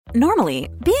Normally,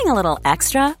 being a little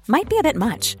extra might be a bit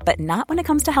much, but not when it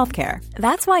comes to healthcare.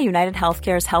 That's why United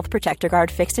Healthcare's Health Protector Guard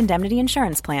fixed indemnity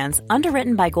insurance plans,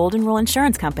 underwritten by Golden Rule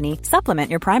Insurance Company, supplement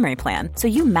your primary plan so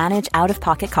you manage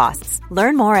out-of-pocket costs.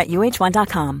 Learn more at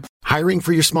uh1.com. Hiring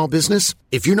for your small business?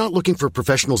 If you're not looking for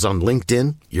professionals on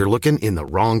LinkedIn, you're looking in the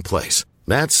wrong place.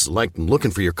 That's like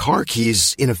looking for your car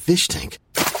keys in a fish tank.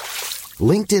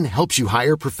 LinkedIn helps you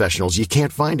hire professionals you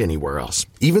can't find anywhere else,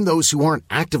 even those who aren't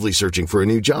actively searching for a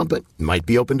new job but might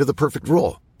be open to the perfect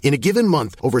role. In a given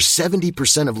month, over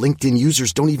 70% of LinkedIn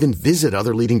users don't even visit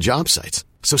other leading job sites.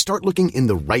 So start looking in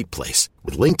the right place.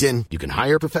 With LinkedIn, you can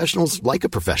hire professionals like a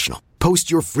professional.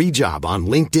 Post your free job on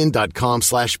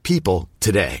linkedin.com/people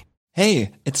today.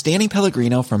 Hey, it's Danny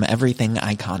Pellegrino from Everything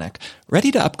Iconic.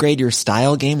 Ready to upgrade your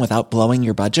style game without blowing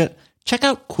your budget? Check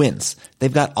out Quince.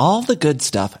 They've got all the good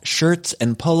stuff, shirts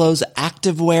and polos,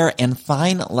 activewear, and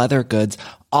fine leather goods,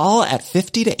 all at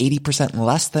 50 to 80%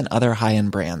 less than other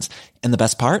high-end brands. And the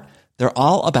best part? They're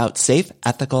all about safe,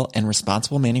 ethical, and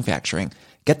responsible manufacturing.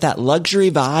 Get that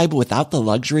luxury vibe without the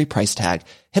luxury price tag.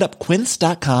 Hit up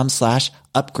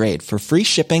quince.com/upgrade for free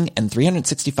shipping and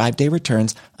 365-day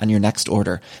returns on your next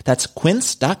order. That's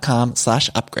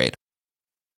quince.com/upgrade.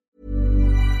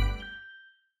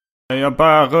 Jag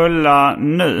börjar rulla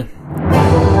nu.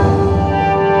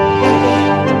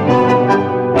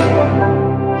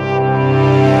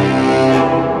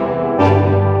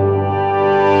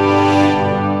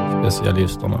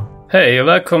 Specialisterna. Hej och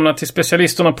välkomna till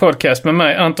Specialisterna podcast med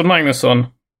mig Anton Magnusson.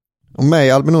 Och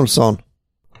mig Albin Olsson.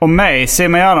 Och mig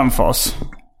Simon Gärdenfors.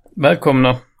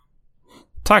 Välkomna.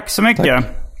 Tack så mycket. Tack.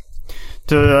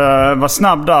 Du var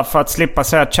snabb där för att slippa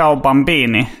säga ciao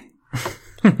bambini.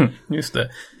 Just det.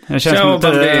 Ciao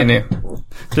bambini.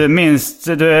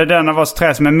 Du är den av oss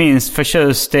tre som är minst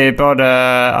förtjust i både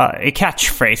i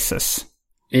catchphrases.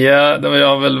 Ja, jag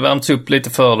har väl värmt upp lite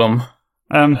för dem.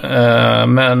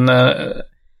 Men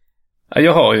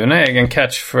jag har ju en egen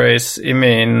catchphrase i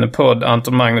min podd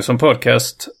Anton Magnusson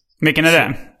podcast. Vilken är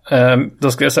det?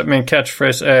 Då ska jag säga att min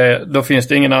catchphrase är: då finns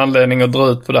det ingen anledning att dra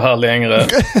ut på det här längre.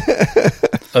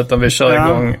 Utan vi kör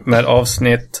igång med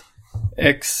avsnitt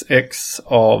XX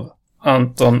av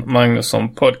Anton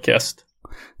Magnusson podcast.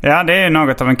 Ja, det är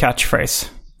något av en catchphrase.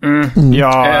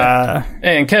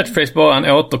 Är en catchphrase bara en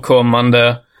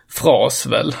återkommande fras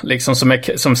väl? Liksom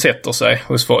som sätter sig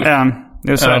hos folk.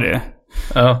 Det så är det.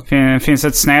 Ja. Det finns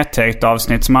ett snedtäckt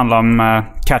avsnitt som handlar om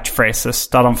catchphrases.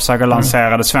 Där de försöker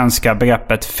lansera det svenska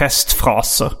begreppet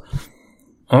festfraser.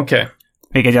 Okej.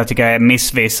 Vilket jag tycker är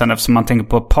missvisande eftersom man tänker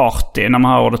på party när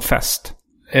man har ordet fest.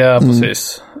 Ja,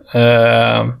 precis.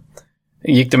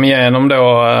 Gick de igenom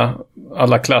då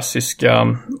alla klassiska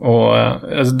och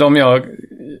alltså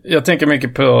jag tänker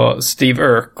mycket på Steve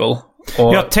Urkel.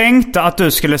 Och jag tänkte att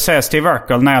du skulle säga Steve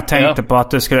Urkel när jag tänkte på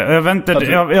att du skulle...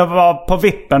 Jag var på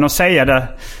vippen och säga det.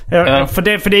 För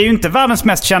det är ju inte världens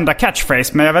mest kända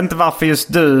catchphrase, men jag vet inte varför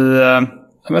just du...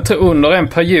 Jag tror under en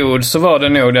period så var det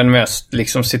nog den mest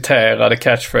liksom citerade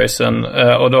catchphrasen.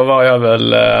 Och då var jag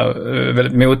väl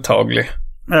väldigt mottaglig.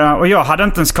 Ja, och jag hade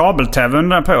inte ens kabel-tv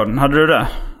under den perioden. Hade du det?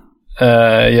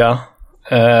 Ja.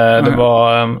 Det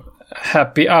var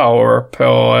Happy Hour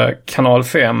på kanal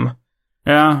 5.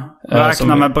 Ja,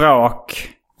 räkna med bråk.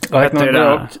 Räkna med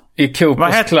bråk i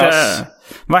Coopers klass.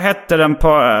 Vad hette den på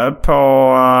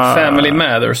Family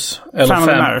Matters.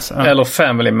 Eller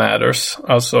Family Matters.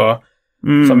 Alltså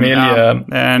familje...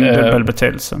 en dubbel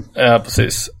betydelse. Ja,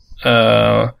 precis.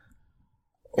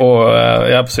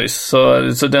 Ja, precis.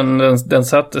 Så den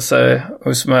satte sig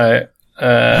hos mig.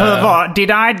 Hur var Did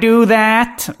I do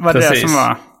that? Var det som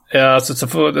var? Ja, alltså så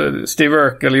Steve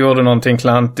Urkel gjorde någonting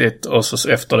klantigt och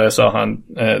så efter det sa han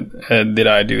Did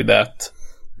I do that?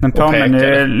 Den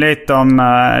påminner lite om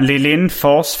Lill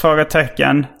Lindfors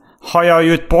frågetecken. Har jag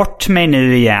gjort bort mig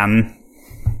nu igen?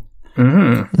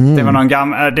 Det var någon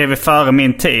gammal, det är väl före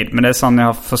min tid, men det är sån jag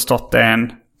har förstått det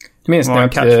en. Minns ni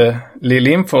att Lill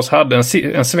Lindfors hade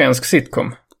en svensk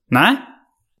sitcom? Nej.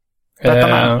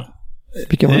 Ja,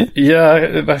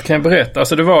 vad kan jag berätta?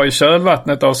 Alltså det var i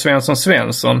kölvattnet av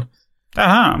Svensson.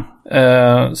 Aha.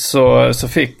 Så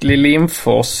fick Lill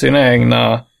Lindfors sin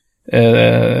egna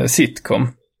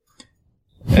sitcom.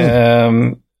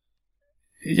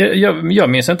 Jag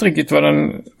minns inte riktigt vad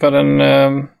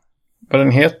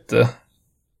den hette.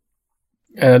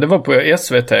 Det var på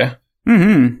SVT.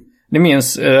 Ni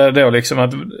minns då liksom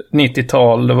att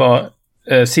 90-tal det var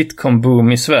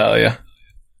sitcom-boom i Sverige.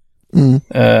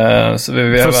 Så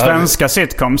för svenska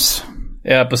sitcoms.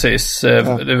 Ja, precis.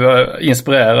 Det var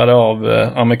inspirerade av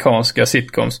amerikanska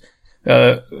sitcoms.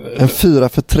 En 4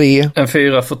 för 3. En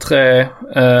 4 för 3.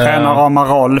 Tränar Rama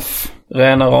Rolf.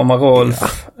 Rena Rama Rolf,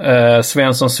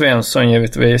 Svensson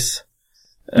givetvis.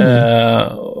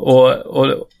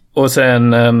 Och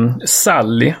sen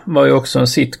Sally var ju också en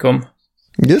sitcom.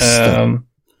 Just det.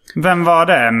 Vem var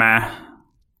det med?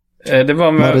 Det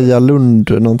var med Maria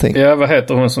Lund någonting. Ja, vad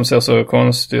heter hon som ser så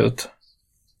konstig ut?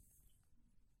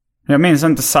 Jag minns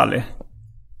inte Sally.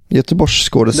 Göteborgs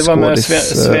skådis. Det var med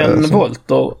Sven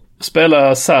Wollter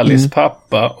spelade Sallys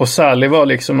pappa. Och Sally var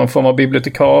liksom någon form av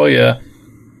bibliotekarie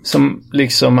som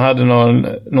liksom hade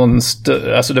någon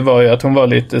alltså det var ju att hon var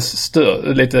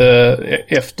lite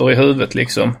efter i huvudet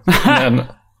liksom. Men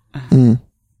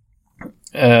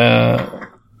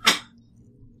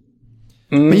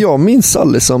Men jag minns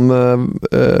Sally som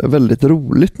väldigt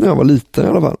roligt när jag var liten i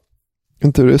alla fall.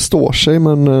 Inte hur det står sig,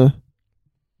 men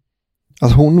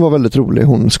att hon var väldigt rolig,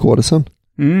 hon skådisen.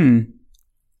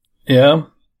 Ja.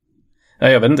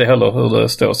 Jag vet inte heller hur det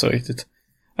står sig riktigt.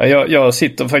 Jag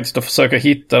sitter faktiskt och försöker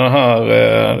hitta den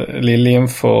här Lill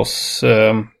Lindfors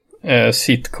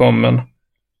sitcomen.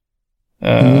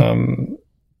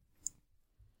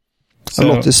 Det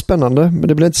låter ju spännande, men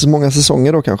det blir inte så många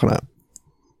säsonger då kanske. Nej.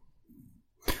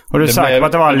 Och du säger på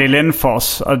att det var Lill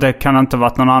Lindfors. Det kan inte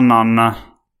varit någon annan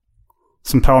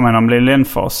som påminner om Lill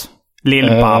Lindfors.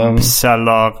 Lill-Babs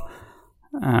eller...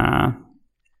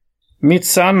 Mitt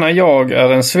sanna jag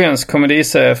är en svensk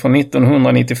komediserie från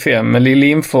 1995 med Lill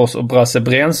Lindfors och Brasse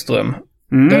Brännström.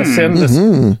 Den sändes...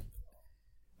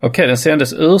 den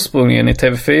sändes ursprungligen i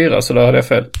TV4, så då hade jag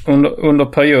fel. Under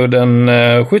perioden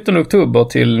 17 oktober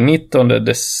till 19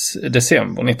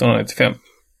 december 1995.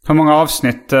 Hur många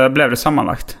avsnitt blev det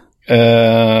sammanlagt?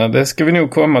 Det ska vi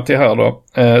nog komma till här då.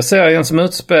 Serien som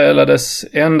utspelades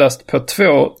endast på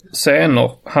 2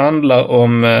 scener handlar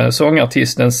om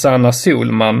sångartisten Sanna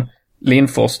Solman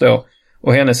Lindfors då,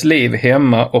 och hennes liv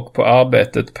hemma och på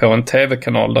arbetet på en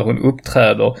tv-kanal där hon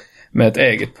uppträder med ett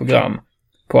eget program.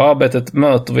 På arbetet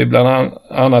möter vi bland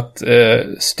annat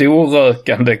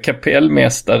storrökande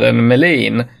kapellmästaren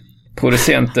Melin,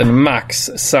 producenten Max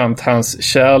samt hans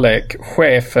kärlek,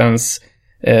 chefens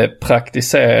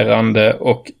praktiserande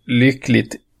och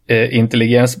lyckligt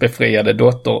intelligensbefriade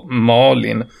dotter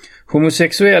Malin,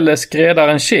 homosexuelle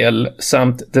skräddaren Kjell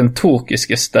samt den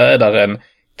turkiske städaren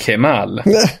Kemal.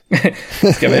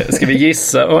 Ska vi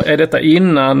gissa? Är detta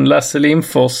innan Lasse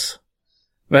Lindfors?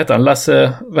 Vad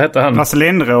heter han? Lasse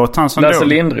Lindroth, han som dog. Lasse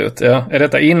Lindroth, ja. Är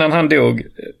detta innan han dog?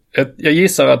 Jag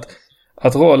gissar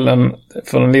att rollen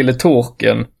för den lille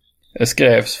turken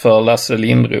skrevs för Lasse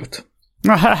Lindroth.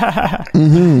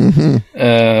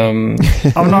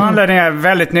 Av någon anledning är jag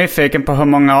väldigt nyfiken på hur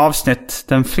många avsnitt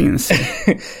den finns.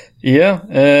 Ja,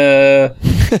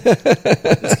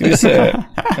 ska vi se.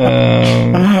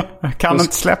 Kan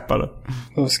inte släppa det.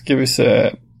 Då ska vi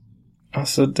se.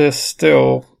 Alltså det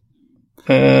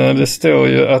står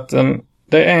ju att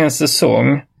det är en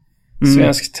säsong.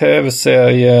 Svensk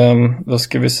tv-serie. Då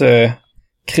ska vi se.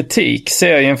 Kritik.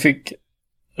 Serien fick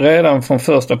redan från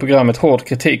första programmet hård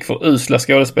kritik för usla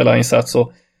skådespelarinsatser,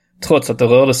 trots att det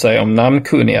rörde sig om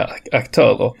namnkunniga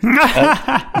aktörer.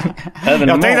 Jag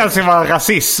tänkte att det skulle vara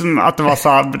rasism, att det var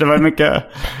så, det var mycket.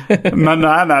 Men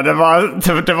nej, det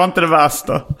var inte det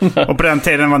värsta. Och på den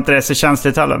tiden var inte det så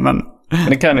känsligt heller, men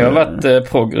det kan ju ha varit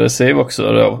progressiv också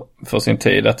då för sin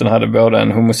tid, att den hade både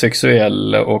en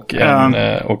homosexuell och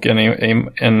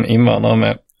en invandrare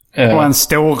med. Och en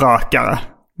storrökare.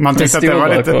 Man tyckte att det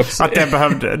var lite också. Att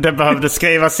det behövde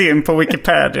skrivas in på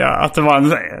Wikipedia, att det var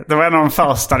en av de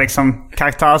första liksom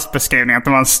karaktärsbeskrivningarna, att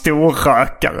det var en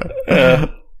storrökare.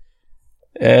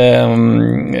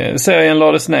 Serien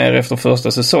lades ner efter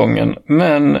första säsongen,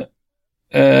 men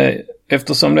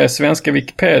eftersom det är svenska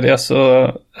Wikipedia,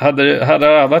 så hade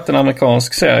det varit en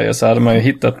amerikansk serie, så hade man ju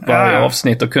hittat varje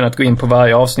avsnitt och kunnat gå in på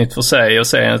varje avsnitt för sig och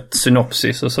se ett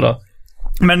synopsis och sådär.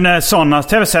 Men sådana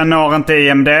tv-serier når inte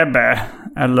IMDb,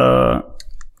 eller?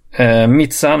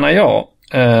 Mitt sanna jag,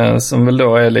 som väl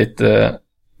då är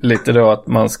lite då att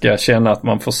man ska känna att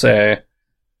man får se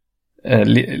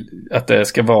att det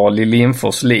ska vara Lill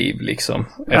Lindfors liv liksom,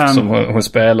 eftersom hon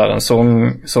spelar en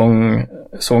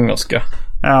sångerska.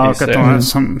 Ja, och att hon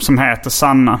som heter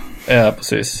Sanna. Ja,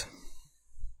 precis.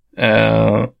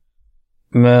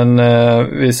 Men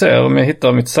vi ser om jag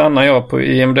hittar mitt sanna jag på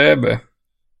IMDb.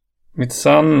 Mitt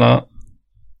sanna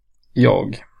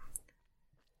jag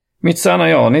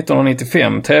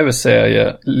 1995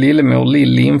 tv-serie Lillemor Lill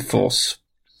Lindfors,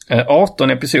 18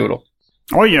 episoder.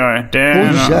 Oj, det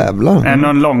är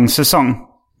en lång säsong.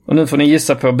 Och nu får ni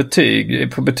gissa på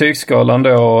betyg. På betygsskalan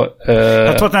då.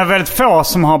 Jag tror att det är väldigt få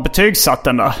som har betygsatt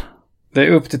den där. Det är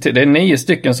upp till det är 9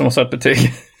 stycken som har satt betyg.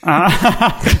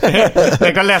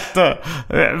 Det går lätt.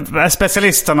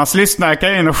 Specialisternas lyssnare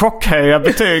kan in och chockhöja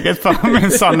betyget för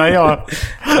min sanna jag.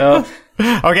 Ja.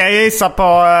 Okej, jag gissar på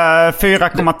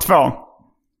 4,2.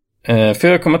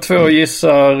 4,2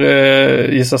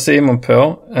 gissar Simon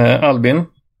på. Albin?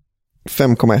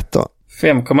 5,1 då.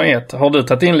 5,1. Har du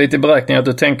tagit in lite i beräkning att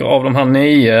du tänker av de här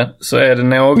 9 så är det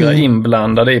några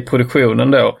inblandade i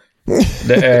produktionen då?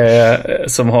 Det är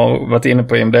som har varit inne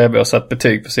på IMDb och satt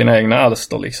betyg på sina egna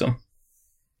alster liksom.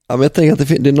 Ja, men jag tänker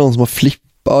att det är någon som har flippat.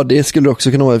 Ja, det skulle det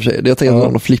också kunna vara i och för sig. Jag tänker att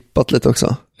någon har flippat lite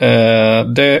också.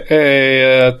 Det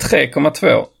är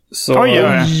 3,2. Så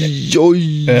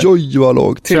oj vad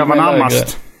lågt. Till och med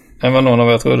närmast än vad någon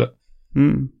av er trodde.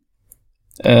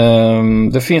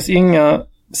 Det finns inga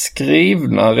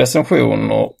skrivna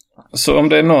recensioner. Så om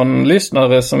det är någon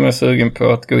lyssnare som är sugen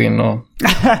på att gå in och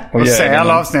se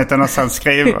alla avsnitten och sen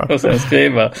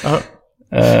skriva.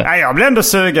 Jag blir ändå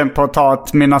sugen på att ta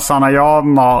mitt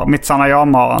Sanna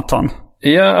Ja-maraton.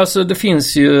 Ja, alltså det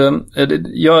finns ju...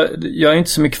 Jag är inte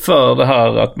så mycket för det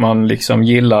här att man liksom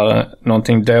gillar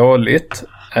någonting dåligt.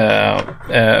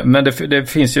 Men det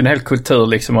finns ju en hel kultur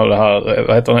liksom av det här,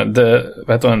 vad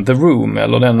heter den? The Room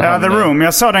eller den? Ja, The Room.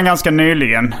 Jag såg den ganska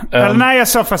nyligen. Eller nej, jag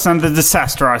såg förresten The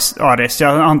Disaster Artist.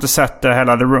 Jag har inte sett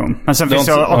hela The Room. Men sen finns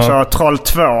det också Troll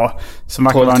 2 som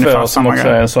verkar vara ungefär som också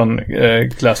är en sån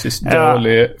klassisk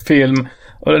dålig film.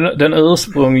 Och den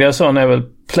ursprungliga sån är väl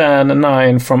Plan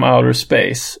 9 from Outer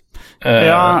Space.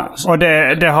 Och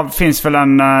det finns väl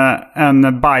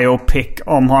en biopic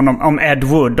om honom, om Ed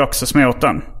Wood också som har gjort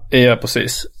den. Ja,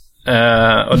 precis.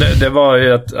 Och det var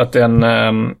ju att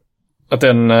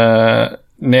den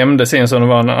nämndes in som det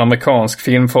var en amerikansk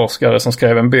filmforskare som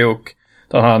skrev en bok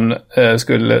där han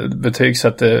skulle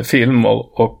betygsätta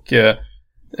filmer och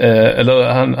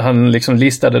han liksom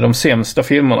listade de sämsta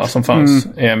filmerna som fanns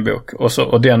i en bok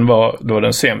och den var då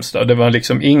den sämsta. Det var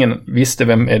liksom ingen visste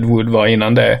vem Ed Wood var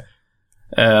innan det.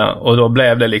 Och då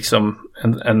blev det liksom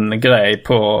en grej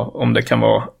på om det kan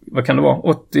vara, vad kan det vara,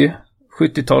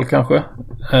 80-70-tal kanske,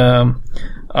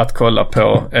 att kolla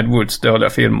på Ed Woods dåliga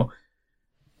filmer.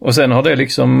 Och sen har det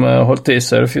liksom hållit i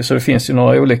sig, så det finns ju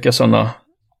några olika sådana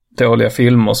dåliga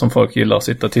filmer som folk gillar att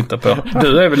sitta och titta på.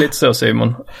 Du är väl lite så,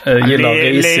 Simon? Gillar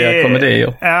risiga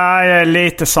komedier? Ja, jag är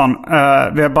lite sån.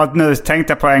 Nu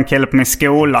tänkte jag på en kille på min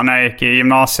skola när jag gick i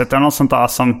gymnasiet eller något sånt där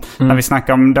som när vi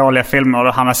snackade om dåliga filmer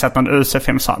och han har sett någon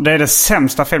UC-film. Det är det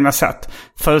sämsta film jag sett.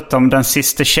 Förutom Den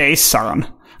sista kejsaren.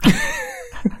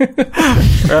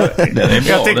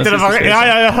 Jag tyckte det var... Ja,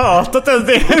 jag har hört att det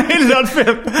är en hyllad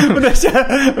film.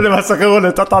 Men det var så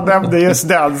roligt att han nämnde just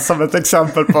den som ett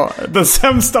exempel på den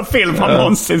sämsta film han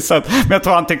någonsin sett. Men jag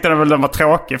tror han tyckte den var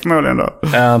tråkig förmodligen då.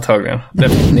 Ja, antagligen. Det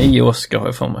är 9 Oscar har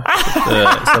jag för mig.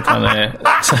 Så att han är...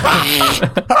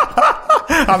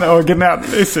 Han är originell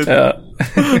i sitt... Ja.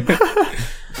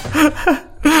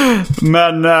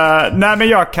 Men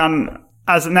jag kan...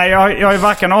 Alltså, nej, jag är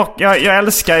varken... Jag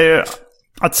älskar ju...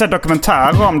 att se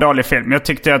dokumentärer om dålig film. Jag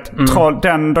tyckte att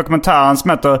den dokumentären som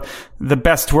heter The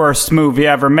Best Worst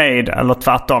Movie Ever Made, eller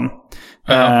tvärtom,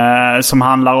 som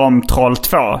handlar om Troll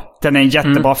 2. Den är en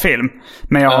jättebra film.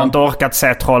 Men jag har inte orkat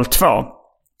se Troll 2.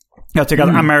 Jag tycker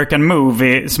att American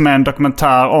Movie, som är en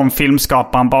dokumentär om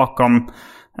filmskaparen bakom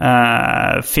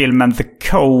filmen The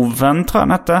Coven, tror jag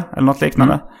den hette, eller något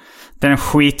liknande. Det är en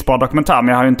skitbra dokumentär, men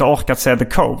jag har ju inte orkat se The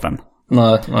Coven.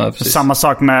 Nej, precis. Samma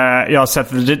sak med, jag har sett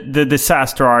The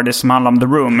Disaster Artist som handlar om The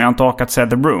Room, men jag har inte orkat se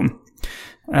The Room.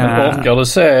 Men orkar du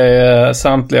se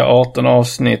samtliga 18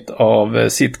 avsnitt av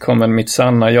sitcomen Mitt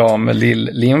sanna jag med Lill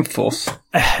Lindfors?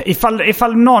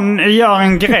 Ifall någon gör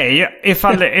en grej,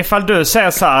 ifall du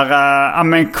säger så här,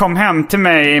 men kom hem till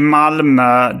mig i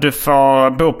Malmö, du får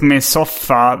bo på min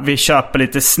soffa, vi köper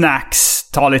lite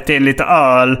snacks, tar lite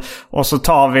öl och så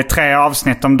tar vi 3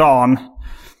 avsnitt om dagen.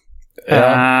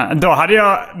 Då hade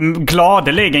jag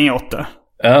gladeligen gjort det.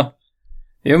 Ja.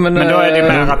 Jo, men då är det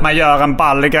mer att man gör en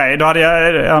ball grej. Då hade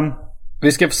jag...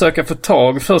 Vi ska försöka få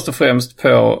tag först och främst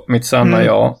på Mitt sanna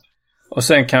jag. Och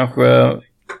sen kanske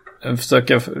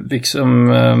försöka liksom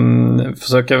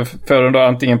försöka få den då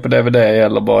antingen på DVD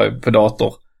eller bara på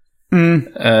dator.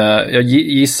 Jag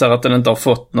gissar att den inte har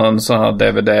fått någon sån här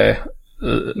DVD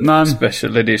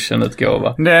special edition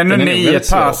utgåva. Det är nog 9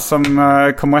 pass som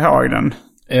kommer ihåg den.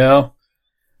 Ja.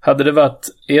 Hade det varit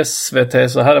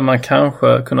SVT så hade man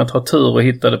kanske kunnat ha tur och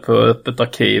hitta det på öppet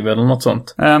arkiv eller något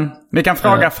sånt. Vi kan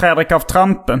fråga Fredrik af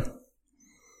Trampen.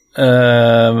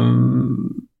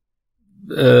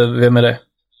 Vem är det?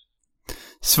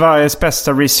 Sveriges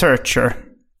bästa researcher.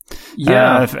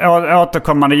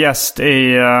 Återkommande gäst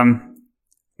i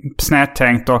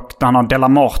Snedtänkt, och han har Della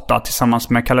Morta tillsammans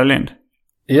med Kalle Lind.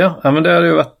 Ja, men det hade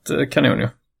ju varit kanon ju.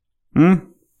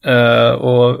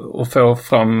 Och få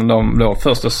fram de då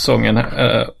första säsongen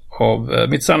av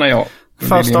Mitt sanna jag.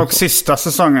 Första och sista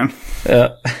säsongen.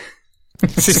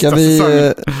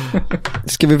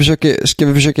 Ska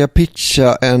vi försöka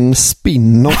pitcha en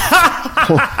spin-off?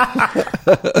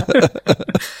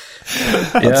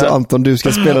 Alltså Anton, du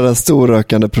ska spela den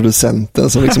storrökande producenten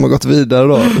som liksom har gått vidare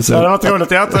då. Så. Ja, det var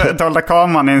roligt. Jag har ett Dolda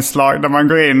Kameran-inslag där man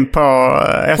går in på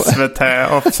SVT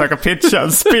och försöker pitcha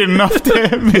en spin-off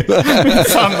till Mitt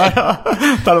sanna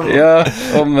jag.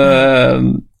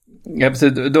 Ja,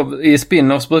 precis. I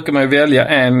spin-offs brukar man ju välja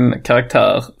en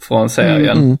karaktär från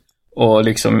serien. Och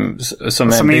liksom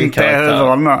som inte är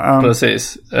huvudrollen.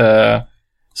 Precis.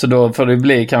 Så då får det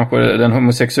bli kanske den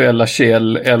homosexuella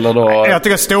Kjell eller då... Jag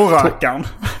tycker storrökaren.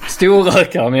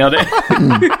 Storrökaren, ja det.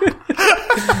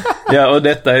 Ja, och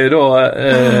detta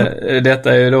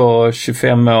är ju då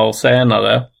 25 år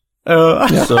senare.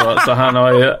 Så han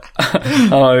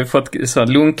har ju fått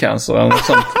sån lungcancer och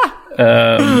sånt.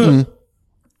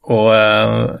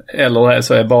 Eller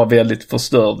så är bara väldigt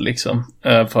förstörd liksom.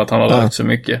 För att han har rökt så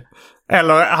mycket.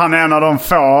 Eller han är en av de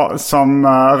få som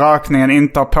rökningen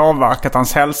inte har påverkat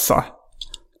hans hälsa.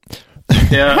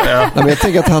 Ja. Men jag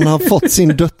tänker att han har fått sin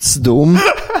dödsdom.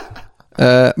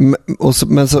 Och så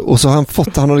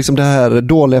har han har liksom det här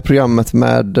dåliga programmet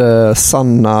med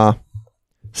Sanna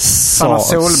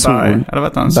Solberg. Eller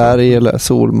vet han? Berg eller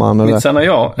Solman. Eller?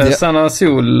 Sanna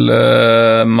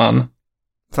Solman.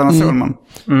 Sanna Solman.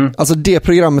 Alltså det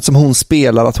programmet som hon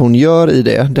spelar att hon gör i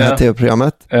det här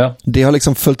tv-programmet, det har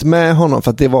liksom följt med honom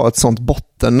för att det var ett sånt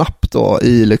bottennapp då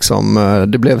i liksom,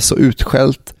 det blev så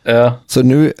utskällt. Så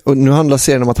nu handlar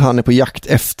serien om att han är på jakt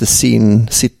efter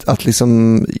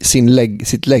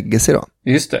sitt legacy då.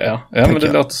 Just det, ja men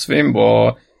det låter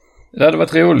svinbra. Det hade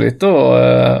varit roligt då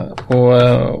att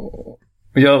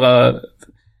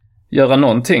göra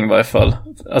någonting i varje fall.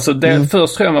 Alltså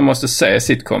först tror jag man måste se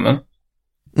sitcomen.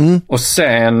 Och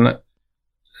sen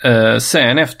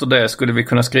efter det skulle vi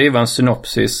kunna skriva en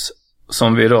synopsis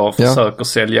som vi då försöker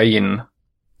sälja in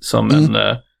som en...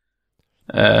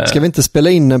 Ska vi inte spela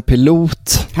in en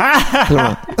pilot?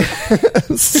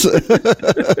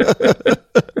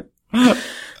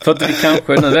 För att vi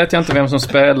kanske, nu vet jag inte vem som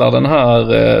spelar den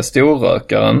här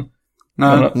storrökaren.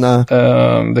 Nej.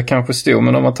 Det kanske stod,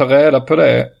 men om man tar reda på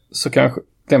det så kanske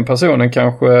den personen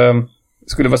kanske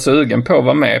skulle vara sugen på att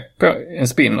vara med på en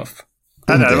spin-off.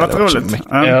 Ja, det hade varit roligt.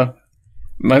 Ja.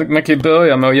 Man kan ju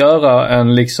börja med att göra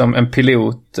en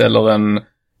pilot eller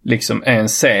en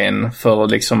scen för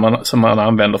liksom som man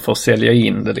använder för att sälja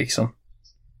in det liksom.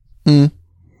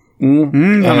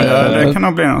 Det kan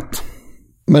nog bli något.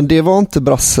 Men det var inte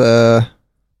Brasse...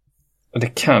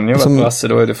 Det kan ju vara Brasse,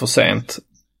 då är det för sent.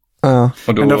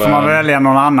 Och men då får man välja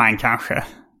någon annan kanske.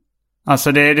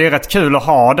 Alltså det är rätt kul att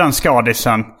ha den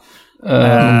skadisen.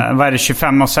 Vad är det,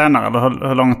 25 år senare? Eller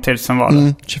hur lång tid sedan var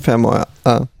det? 25 år,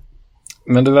 ja.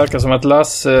 Men det verkar som att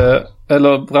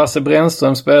Brasse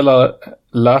Brännström spelar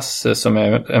Lasse som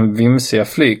är en vimsiga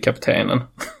flygkaptenen.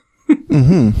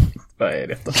 Vad är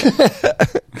detta?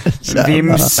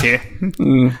 Vimsig.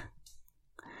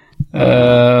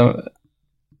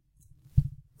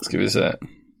 Ska vi se.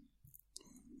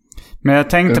 Men jag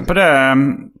tänkte på det...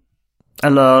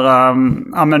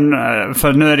 Eller,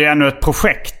 för nu är det ännu ett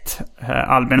projekt,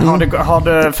 Albin.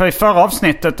 För i förra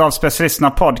avsnittet av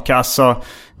Specialisterna podcast så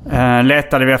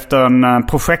letade vi efter en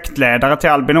projektledare till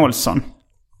Albin Olsson.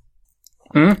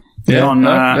 Jag har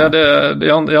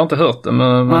inte hört det, men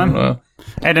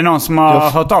är det någon som har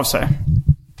hört av sig?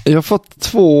 Jag har fått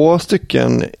 2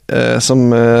 stycken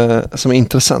som är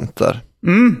intressenter.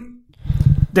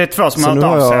 Det är 2 som har hört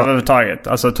av sig överhuvudtaget,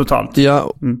 alltså totalt.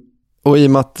 Ja. Och i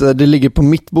och med att det ligger på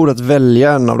mitt bord att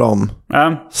välja en av dem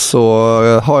så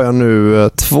har jag nu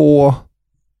 2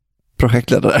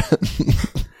 projektledare.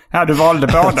 Ja, du valde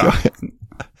båda.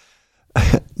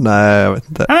 Nej, jag vet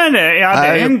inte. Nej,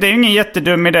 det är ingen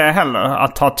jättedum idé heller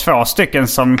att ha 2 stycken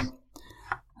som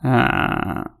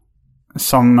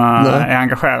är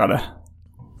engagerade.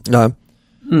 Nej.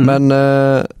 Men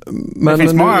det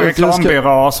finns många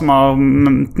reklambyråer som har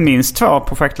minst 2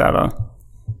 projektledare.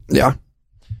 Ja.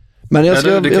 Men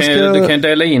du kan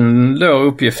dela in då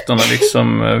uppgifterna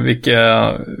liksom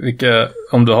vilka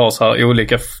om du har så här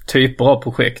olika typer av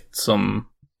projekt som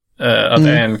att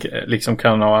en liksom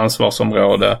kan ha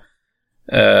ansvarsområde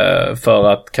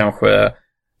för att kanske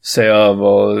se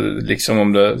över liksom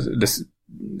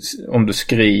om du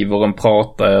skriver en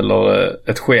prata eller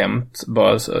ett skämt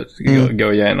bara så,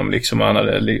 gå igenom liksom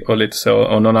och lite så,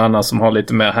 och någon annan som har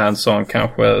lite mer hands-on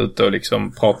kanske ute och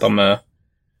liksom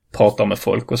pratar med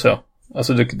folk och så.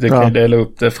 Alltså du kan ju dela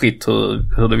upp det fritt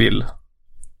hur du vill.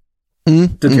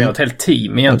 Du kan ha ett helt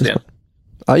team egentligen.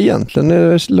 Ja,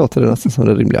 egentligen låter det nästan som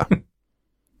det rimliga.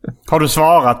 Har du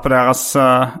svarat på deras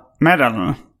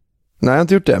meddelanden? Nej, jag har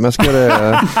inte gjort det, men jag ska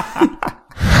göra det.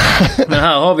 Men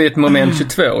här har vi ett moment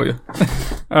 22 ju.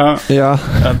 Ja.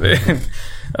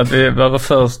 Att vi var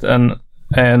först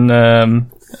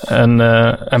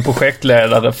en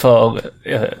projektledare för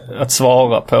att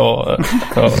svara på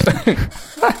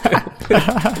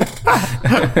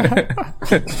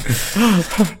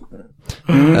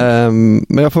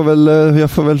men jag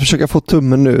får väl försöka få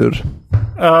tummen ur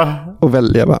och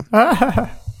välja bara.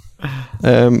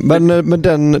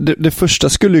 Men det första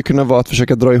skulle ju kunna vara att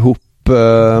försöka dra ihop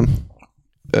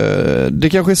det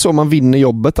kanske är så man vinner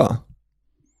jobbet då.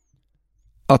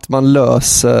 Att man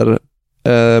löser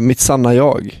mitt sanna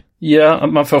jag. Ja,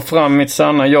 man får fram mitt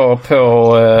sanna jag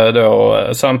på då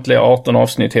samtliga 18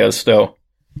 avsnitt helst då.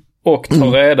 Och ta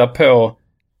reda på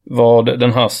vad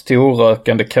den här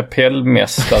storrökande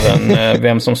kapellmästaren,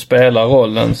 vem som spelar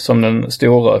rollen som den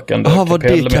storrökande kapellmästaren. Var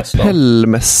det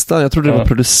kapellmästaren? Jag trodde det var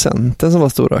producenten som var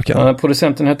storrökande.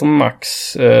 Producenten heter Max.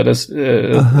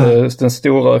 Den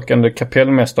storrökande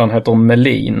kapellmästaren heter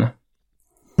Melin.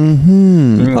 Det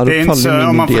är inte så,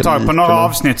 om man får tag på några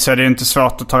avsnitt så är det inte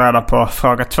svårt att ta reda på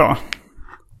fråga 2.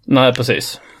 Nej,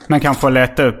 precis. Man kan få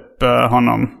leta upp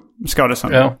honom, skådisen.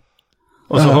 Ja.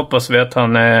 Och så hoppas vi att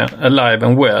han är alive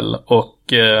and well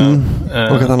och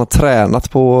att han har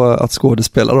tränat på att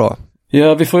skådespela då.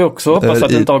 Ja, vi får ju också hoppas att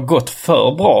det inte har gått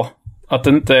för bra. Att det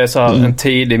inte är så här en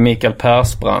tidig Mikael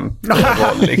Persbrandt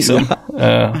roll liksom.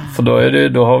 För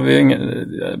då har vi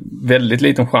väldigt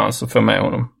liten chans att få med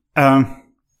honom.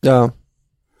 Ja.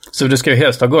 Så det ska ju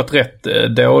helst ha gått rätt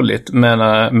dåligt, men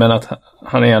att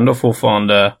han är ändå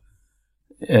fortfarande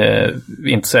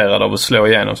intresserad av att slå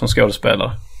igenom som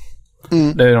skådespelare.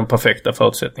 Det är de perfekta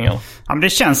förutsättningarna. Ja, men det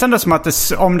känns ändå som att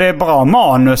om det är bra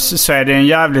manus så är det en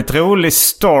jävligt rolig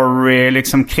story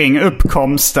liksom kring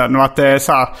uppkomsten. Och att det är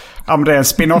så här, om det är en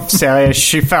spin-off-serie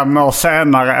 25 år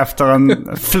senare efter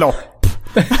en flopp.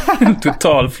 En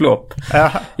total flopp.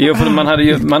 Jo, för man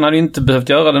hade ju inte behövt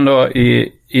göra den då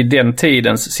i den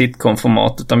tidens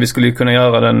sitcom-format, utan vi skulle ju kunna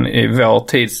göra den i vår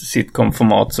tids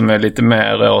sitcom-format som är lite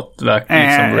mer åt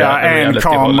verkligen som en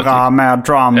kamera med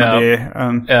dramedy.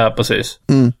 Ja, precis.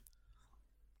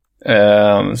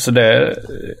 Så det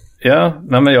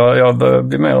men jag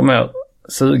blir mer och mer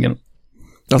sugen.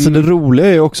 Alltså det roliga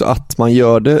är ju också att man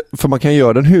gör det, för man kan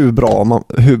göra den hur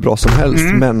bra som helst,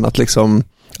 men att liksom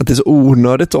att det är så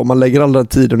onödigt då. Man lägger all den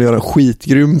tiden och gör en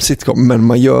skitgrym sitcom, men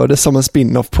man gör det som en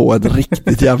spin-off på ett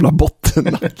riktigt jävla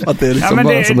botten. Att det är liksom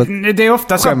det är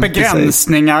ofta så att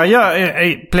begränsningar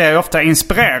blir ofta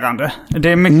inspirerande.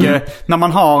 Det är mycket, när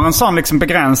man har en sån liksom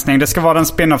begränsning, det ska vara den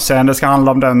spin-off-serien, det ska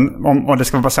handla om den och det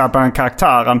ska vara baserat på den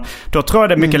karaktären. Då tror jag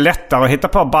det är mycket lättare att hitta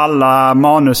på balla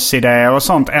manusidéer och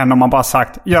sånt än om man bara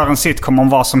sagt, gör en sitcom om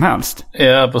vad som helst.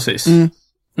 Ja, precis.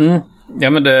 Ja,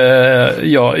 men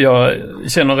jag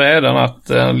känner redan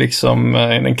att liksom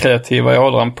den kreativa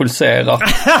ådran pulserar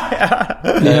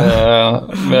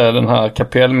med den här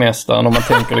kapellmästaren. Om man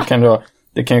tänker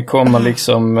det kan ju komma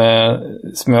liksom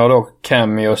små då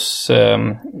cameos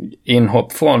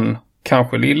inhopp från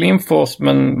kanske Lill Lindfors,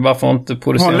 men varför inte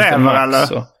producenten Max? Hon lever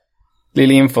eller? Lill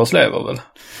Lindfors lever väl?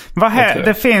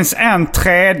 Det finns en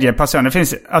tredje person. Det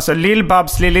finns alltså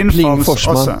Lill-Babs, Lill Lindfors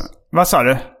och så, vad sa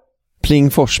du?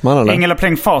 Pling Forsman eller? Ingela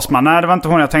Pling Forsman. Nej, det var inte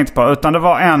hon jag tänkte på. Utan det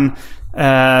var en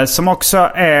som också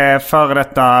är före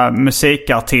detta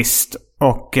musikartist.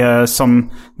 Och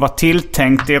som var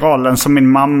tilltänkt i rollen som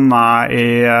min mamma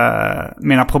i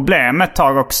Mina problem ett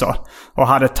tag också. Och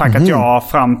hade tackat ja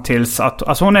fram tills att...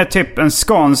 Alltså hon är typ en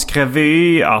skånsk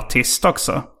revyartist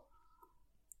också.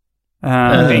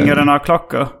 Ringer det några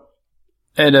klockor?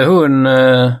 Är det hon...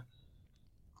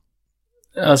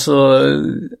 alltså...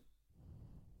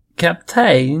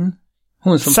 Kapten.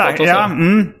 Hon som pratar så. Ja,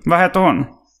 vad heter hon?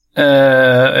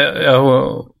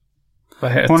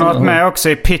 Vad heter hon har varit med också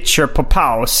i Pitcher på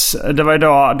paus. Det var ju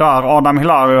då där Adam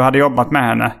Hilario hade jobbat med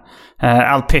henne.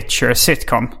 Al Pitcher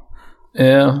sitcom.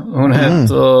 Hon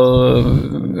heter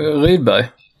Rydberg.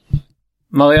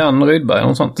 Marianne Rydberg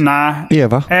och sånt. Nej.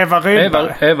 Eva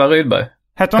Rydberg. Eva Rydberg.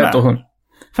 Heter hon.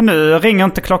 För nu ringer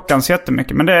inte klockan så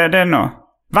jättemycket, men det är nog.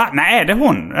 Va? Nej, det är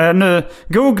hon. Nu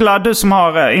googla, du som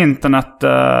har internet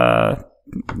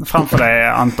framför dig,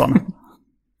 Anton.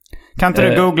 Kan inte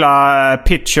du googla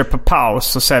Pitcher på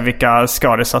paus och se vilka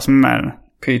skådisar som är med?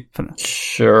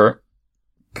 Pitcher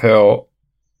på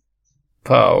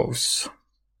paus.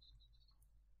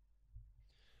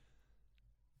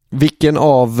 Vilken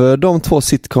av de 2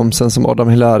 sitcomsen som Adam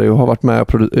Hilario har varit med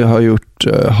och har gjort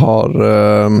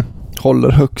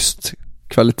håller högst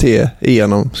kvalitet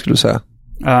igenom, skulle du säga?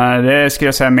 Det skulle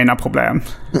jag säga mina problem.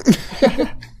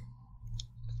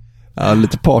 Ja,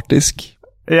 lite partisk.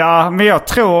 Ja, men jag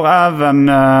tror även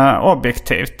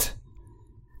objektivt.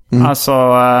 Alltså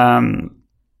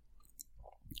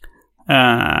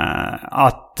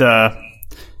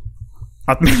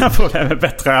att mina problem är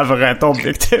bättre även rent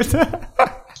objektivt.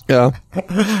 Ja.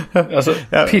 Alltså,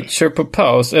 Pitcher på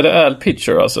paus. Är det Al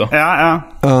Pitcher alltså? Ja.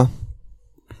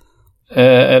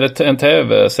 Är det en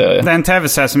tv-serie? Det är en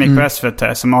tv-serie som gick på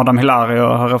SVT som Adam Hilario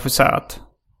har regisserat.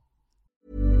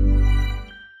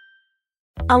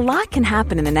 A lot can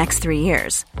happen in the next 3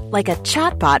 years. Like a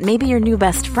chatbot may be your new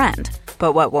best friend.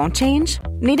 But what won't change?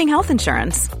 Needing health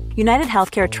insurance. United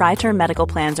Healthcare Tri-Term Medical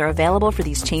Plans are available for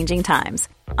these changing times.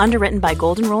 Underwritten by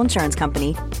Golden Rule Insurance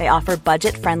Company, they offer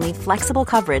budget-friendly, flexible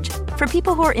coverage for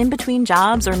people who are in between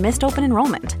jobs or missed open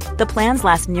enrollment. The plans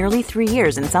last nearly 3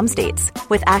 years in some states,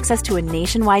 with access to a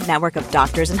nationwide network of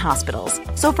doctors and hospitals.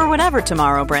 So for whatever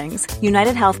tomorrow brings,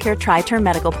 United Healthcare Tri-Term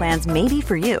Medical Plans may be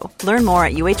for you. Learn more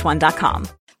at uh1.com.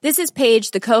 This is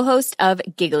Paige, the co-host of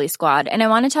Giggly Squad, and I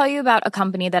want to tell you about a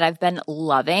company that I've been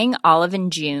loving, Olive &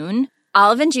 June.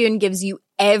 Olive & June gives you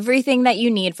everything that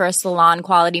you need for a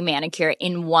salon-quality manicure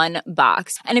in one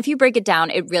box. And if you break it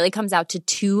down, it really comes out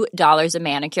to $2 a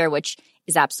manicure, which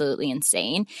is absolutely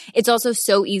insane. It's also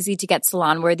so easy to get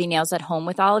salon-worthy nails at home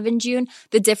with Olive & June.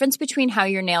 The difference between how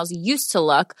your nails used to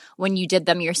look when you did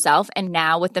them yourself and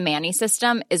now with the Mani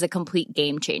system is a complete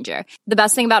game changer. The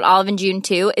best thing about Olive & June,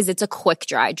 too, is it's a quick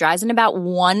dry. Dries in about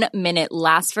 1 minute,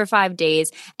 lasts for 5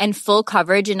 days, and full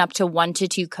coverage in up to 1 to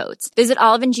 2 coats. Visit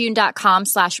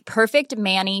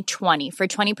oliveandjune.com/perfectmani20 for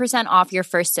 20% off your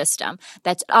first system.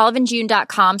 That's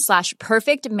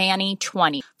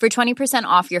oliveandjune.com/perfectmani20 for 20%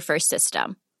 off your first system.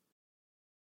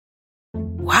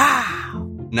 Wow.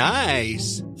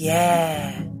 Nice.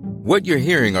 Yeah. What you're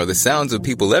hearing are the sounds of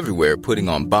people everywhere putting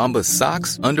on Bombas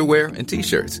socks, underwear, and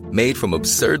T-shirts made from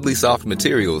absurdly soft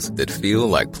materials that feel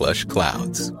like plush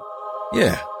clouds.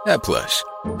 Yeah, that plush.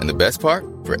 And the best part?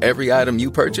 For every item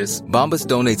you purchase, Bombas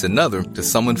donates another to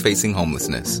someone facing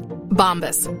homelessness.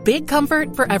 Bombas. Big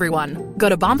comfort for everyone. Go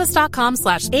to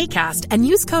bombas.com/ACAST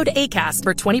and use code ACAST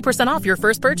for 20% off your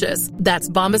first purchase.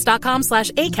 That's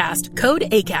bombas.com/ACAST. Code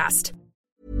ACAST.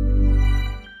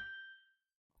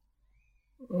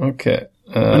 Okej.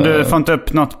 Men du får inte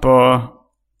upp något på...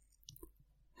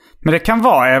 Men det kan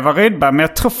vara Eva Rydberg, men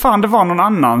jag tror fan det var någon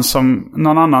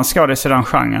annan skådis i den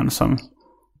genren som...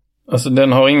 Alltså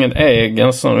den har ingen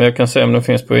egen som jag kan se om den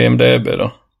finns på IMDb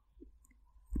då.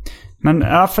 Men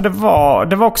ja, för det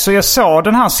var också, jag såg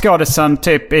den här skådisen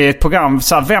typ i ett program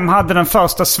så här, vem hade den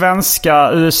första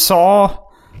svenska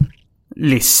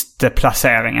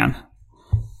USA-listplaceringen?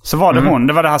 Så var det hon,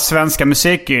 det var det här svenska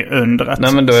musikundret.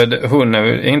 Nej, men då är hon är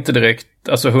ju inte direkt,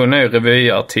 alltså hon är ju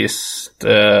revyartist,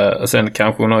 sen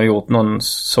kanske hon har gjort någon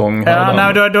sång här. Ja,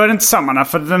 nej, då är det inte samma,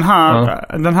 för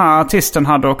den här artisten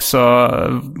hade också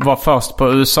var först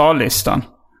på USA-listan.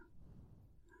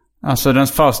 Alltså den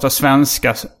första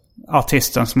svenska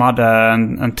artisten som hade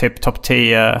en typ topp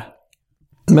 10.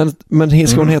 Men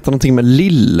ska hon heta någonting med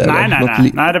Lille?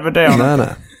 Nej, det var det. Nej.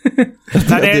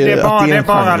 Det är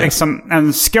bara liksom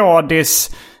en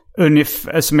skådis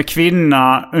som är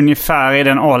kvinna ungefär i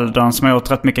den åldern som har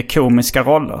gjort rätt mycket komiska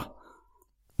roller.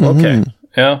 Okej.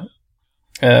 Ja.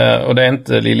 Och det är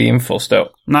inte Lill Lindfors då?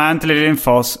 Nej, inte Lill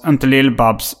Lindfors, inte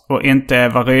Lill-Babs och inte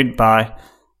Eva Rydberg.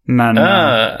 Men,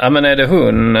 men är det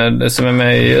hon som är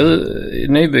med i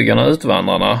Nybyggarna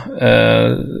Utvandrarna?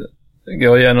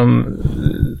 Går igenom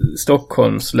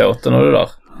Stockholmslåten och det där?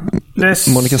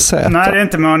 Monica Z. Nej, det är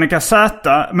inte Monica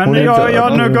Z. Men nu går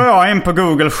jag in på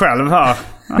Google själv här.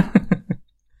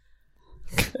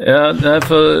 Ja, nej,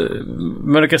 för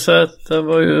Monica Z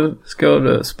var ju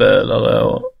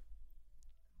skådespelare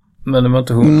men det var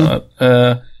inte hon.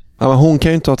 Ja, men hon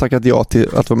kan ju inte ha tackat ja till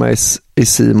att vara med i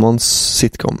Simons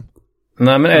sitcom.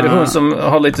 Nej, men är det hon som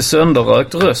har lite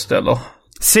sönderrökt röst eller?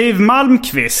 Siw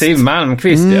Malmkvist, ja,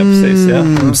 precis, ja.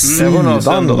 Hon har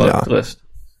sönderrökt röst.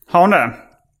 Har hon det?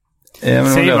 Ja,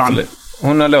 men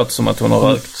hon har låtit som att hon har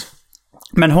rökt.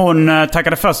 Men hon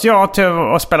tackade först ja till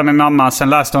att spela med mamma. Sen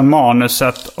läste hon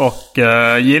manuset och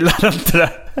gillade inte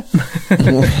det.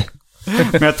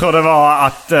 Men jag tror det var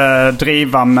att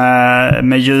driva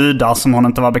med judar som hon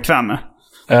inte var bekväm med.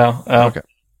 Ja. Okay.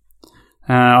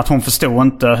 Att hon förstod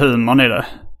inte humorn i det.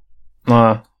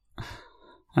 Nej.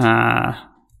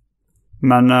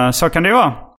 Men så kan det ju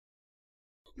vara.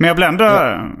 Men jag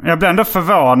blir ändå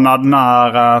förvånad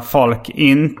när folk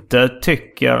inte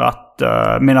tycker att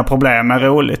mina problem är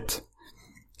roligt.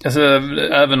 Alltså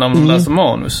även om de läser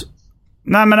manus?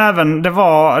 Nej, men även det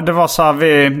var så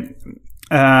här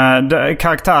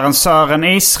karaktären Sören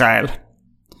Israel.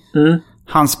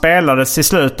 Han spelades i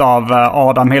slut av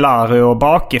Adam Hilario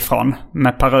bakifrån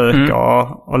med peruk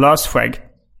och lösskägg.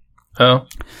 Ja.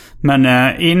 Men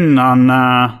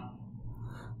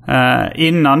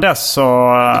innan dess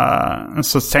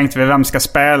så tänkte vi vem ska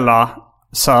spela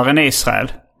Sören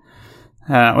Israel.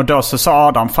 Och då så sa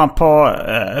Adam, fan på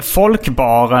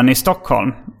Folkbaren i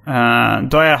Stockholm,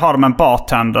 då har de en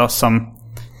bartender som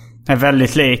är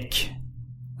väldigt lik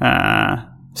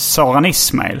Soran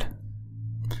Ismail.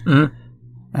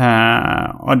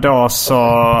 Och då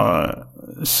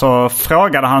så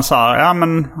frågade han så här,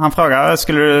 han frågade,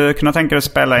 skulle du kunna tänka dig att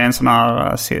spela i en sån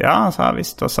här serie? Ja, så här,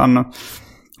 visst. Och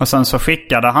sen så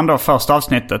skickade han då första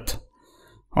avsnittet.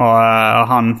 Och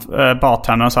han,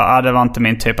 bartendern, sa det var inte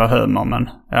min typ av humor, men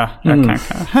ja, jag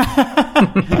kanske.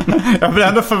 Jag blir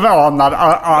ändå förvånad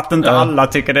att inte alla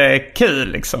tycker det är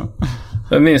kul liksom.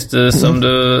 Jag minns det som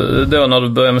du då när du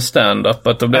började med stand-up,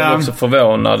 att då blev du också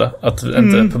förvånad att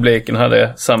inte publiken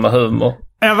hade samma humor.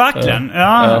 Ja, verkligen.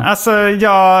 Alltså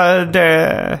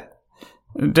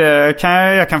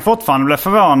jag kan fortfarande bli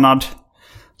förvånad.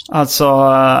 Alltså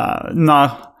när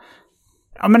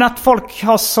att folk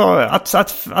har så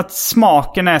att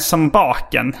smaken är som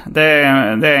baken. Det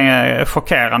är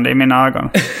chockerande i mina ögon.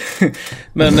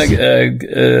 Men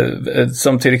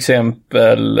som till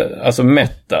exempel alltså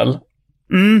metal.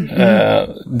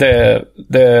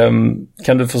 Det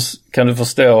kan du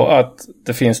förstå att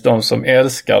det finns de som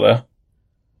älskar det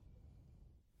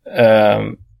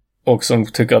och som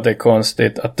tycker att det är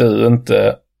konstigt att du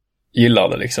inte gillar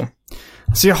det liksom.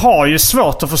 Så jag har ju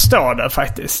svårt att förstå det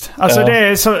faktiskt. Alltså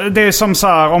det är som så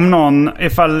här, om någon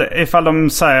ifall de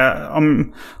säger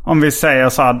om vi säger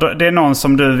så här, det är någon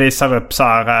som du visar upp så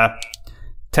här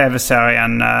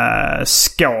tv-serien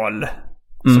Skål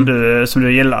som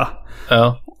du gillar.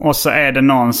 Ja. Och så är det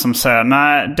någon som säger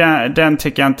nej, den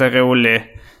tycker jag inte är rolig,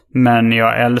 men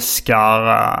jag älskar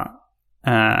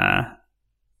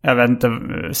jag vet inte,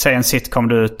 säg en sitcom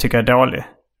du tycker är dålig.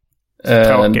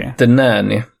 Tråkig. The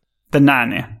Nanny. The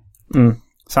Nanny.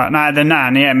 Så, nej, The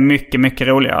Nanny är mycket, mycket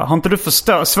roligare. Har inte du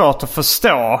svårt att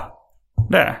förstå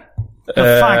det?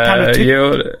 Hur fan kan du tycka?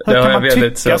 Jo, det har jag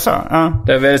väldigt svårt. Så?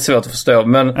 Det är väldigt svårt att förstå.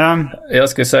 Men jag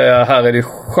skulle säga, här är det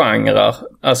genrer.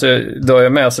 Alltså, då är det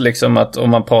mer så liksom att om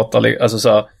man pratar alltså så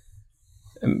här,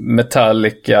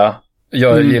 Metallica.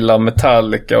 Jag gillar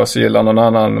Metallica och så gillar någon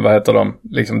annan, vad heter de?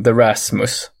 Liksom The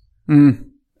Rasmus.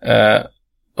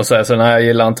 Och säga så, nej, jag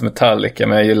gillar inte Metallica,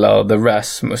 men jag gillar The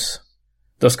Rasmus.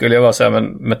 Då skulle jag vara så här,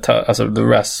 men alltså The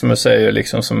Rasmus är ju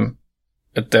liksom som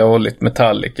ett dåligt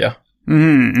Metallica.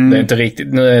 Det är inte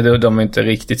riktigt, nu är de inte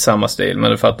riktigt samma stil,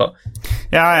 men du fattar.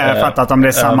 Ja, jag fattar att om det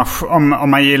är samma, om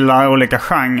man gillar olika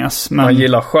genrer. Man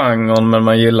gillar genren, men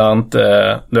man gillar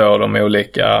inte då de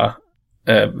olika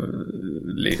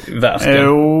verken.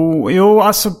 Jo,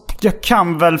 alltså jag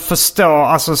kan väl förstå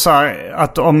alltså så här,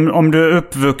 att om du är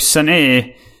uppvuxen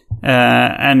i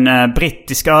en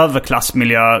brittisk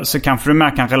överklassmiljö, så kanske du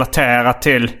mer kan relatera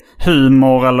till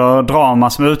humor eller drama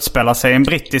som utspelar sig i en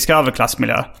brittisk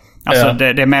överklassmiljö. Alltså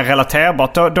det är mer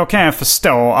relaterbart. Då kan jag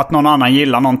förstå att någon annan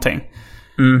gillar någonting.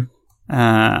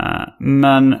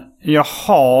 Men jag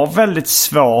har väldigt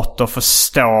svårt att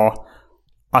förstå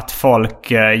att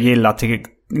folk gillar till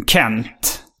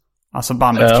Kent. Alltså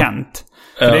bandet Kent.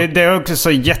 För det är också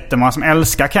så jättemånga som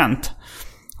älskar Kent.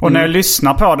 Och när jag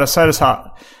lyssnar på det så är det så här,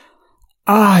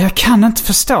 jag kan inte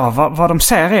förstå vad de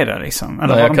ser i det liksom.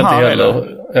 Eller nej,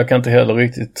 jag kan inte heller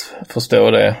riktigt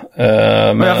förstå det.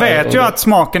 Men jag vet ju att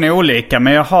smaken är olika,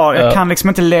 men jag kan liksom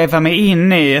inte leva mig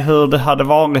in i hur det hade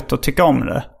varit att tycka om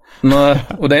det. Nej,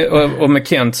 och med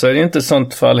Kent så är det inte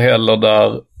sånt fall heller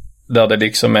där det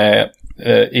liksom är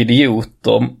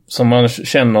idioter som man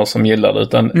känner som gillar det,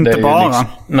 utan inte det är bara. Liksom,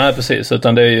 nej, precis,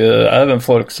 utan det är ju även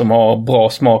folk som har bra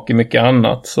smak i mycket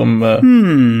annat som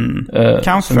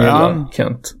kanske som gillar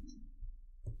Kent.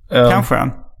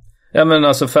 Kanske. Ja, men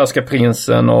alltså Färska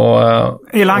Prinsen och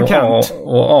Kent.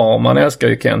 Och man älskar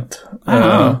ju Kent.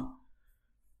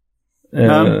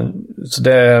 Så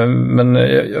det, men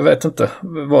jag vet inte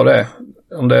vad det är,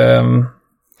 om det är.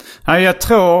 Ja, jag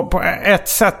tror på ett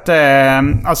sätt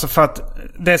alltså för att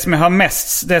det som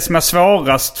är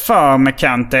svårast för med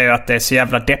Kent är att det är så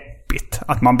jävla deppigt,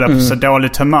 att man blir på så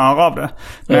dåligt humör av det.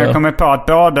 Men jag kommer på att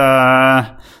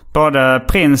både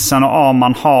Prinsen och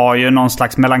Arman har ju någon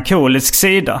slags melankolisk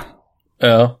sida.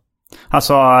 Ja.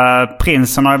 Alltså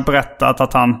Prinsen har ju berättat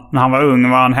att han, när han var ung,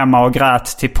 var han hemma och grät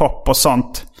till pop och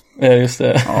sånt. Ja, just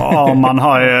det. Man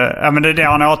har ju... Ja, men det är det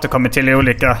han återkommit till i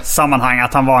olika sammanhang.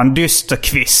 Att han var en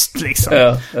dysterkvist liksom.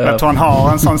 Jag tror han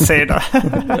har en sån sida.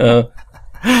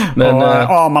 Men,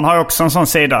 och man har ju också en sån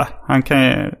sida. Han kan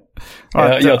ju...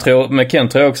 Jag tror, med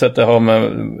Kent tror jag också att det har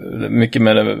mycket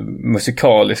med det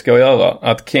musikaliska att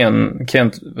göra. Att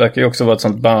Kent verkar ju också vara ett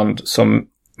sånt band som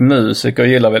musiker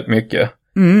gillar väldigt mycket.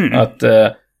 Att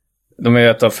de är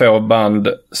ett av få band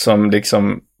som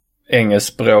liksom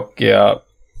engelskspråkiga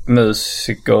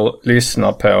musiker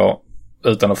lyssnar på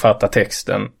utan att fatta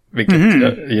texten. Vilket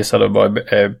jag gissar då bara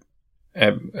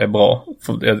är bra.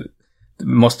 För det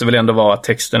måste väl ändå vara att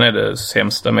texten är det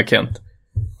sämsta med Kent.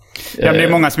 Ja, det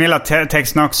är många som gillar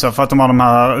texten också för att de har de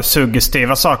här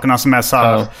suggestiva sakerna som är så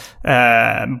här,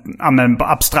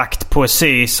 abstrakt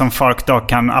poesi som folk då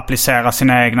kan applicera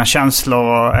sina egna känslor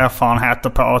och erfarenheter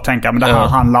på och tänka men det här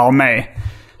handlar om mig.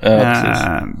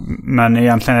 Men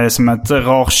egentligen är det som ett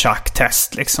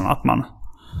Rorschach-test liksom,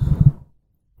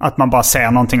 att man bara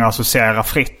ser någonting och associerar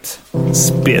fritt.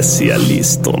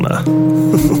 Specialisterna.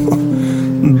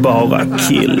 Bara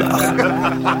killar.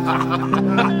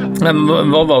 Men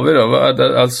vad var vi då?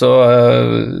 Alltså...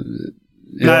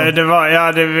 Nej, det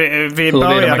var... Vi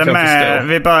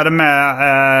började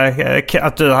med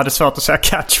att du hade svårt att säga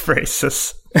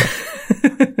catchphrases.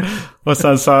 Och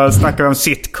sen så snackade vi om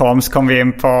sitcoms. Kom vi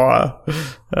in på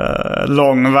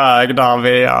lång väg där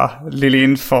via Lill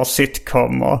Lindfors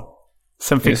sitcom. Och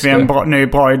sen fick vi en ny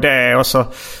bra idé. Och så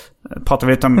pratade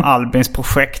vi lite om Albins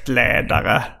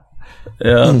projektledare.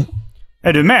 Ja.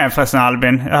 Är du med förresten,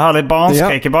 Albin? Jag hörde ett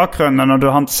barnskrik i bakgrunden och du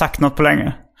har inte sagt något på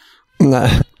länge.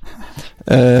 Nej.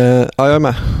 Ja, jag är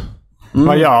med.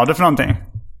 Vad gör du för någonting?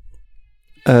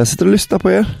 Sitter och lyssnar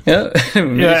på er.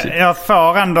 Jag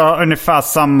får ändå ungefär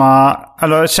samma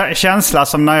känsla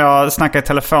som när jag snackar i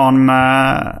telefon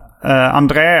med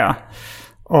Andrea.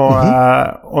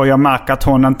 Och jag märker att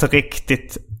hon inte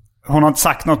riktigt... Hon har inte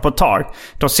sagt något på ett tag.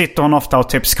 Då sitter hon ofta och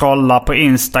typ scrollar på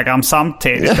Instagram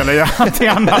samtidigt. Eller gör någonting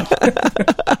annat.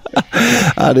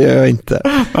 Ja, det gör jag inte.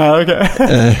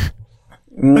 Okay.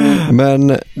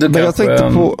 Men jag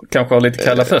tänkte på... kanske har lite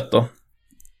kalla fötter.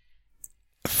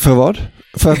 För vad?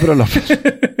 För bröllop?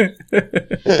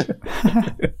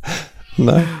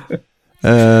 Nej.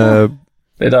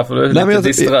 Det är därför du är lite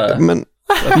disträ. Men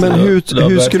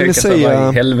hur skulle ni säga...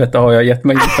 I helvete har jag gett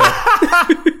mig inte.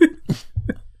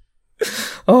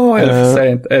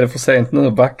 Är det för sent nu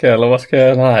att backa eller vad ska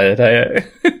jag... Nej, det är...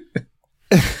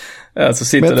 Alltså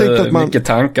sitter det mycket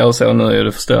tankar och så nu,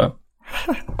 det förstår jag.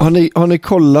 Har ni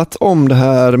kollat om det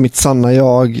här Mitt sanna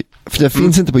jag? För det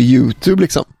finns inte på YouTube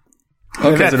liksom.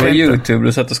 Okej, så det var YouTube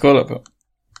du satt och kollade på?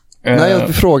 Nej,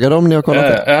 jag frågade om ni har kollat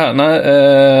det.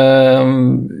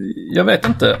 Jag vet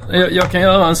inte. Jag kan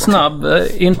göra en snabb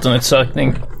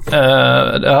internetsökning.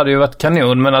 Det hade ju varit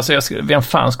kanon, men alltså vem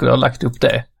fan skulle ha lagt upp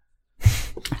det?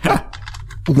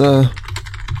 Nej.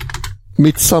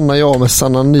 Mitt sanna jag med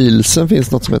Sanna Nielsen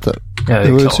finns något som heter. Ja, det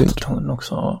är klart att hon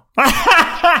också.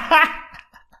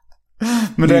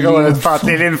 Men det är roligt för att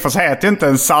Lill Lindfors heter ju inte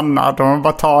en Sanna. De har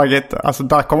bara tagit, alltså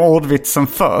där kom ordvitsen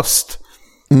först.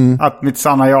 Att mitt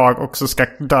sanna jag också ska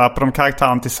dö på de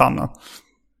karaktären till Sanna.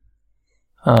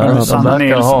 Ja, de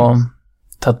verkar ha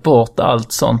tagit bort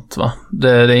allt sånt, va?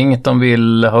 Det är inget de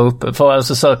vill ha uppe. För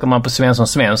alltså söker man på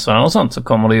Svensson och sånt så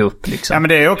kommer det upp liksom. Ja, men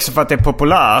det är också för att det är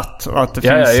populärt och att det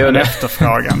finns en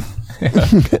efterfrågan.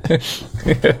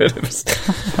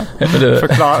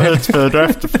 Förklara utbud och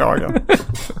efterfrågan.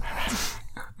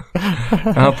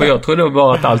 Jag trodde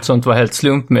bara att allt sånt var helt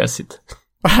slumpmässigt.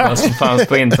 Alltså fanns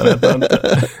på internet inte.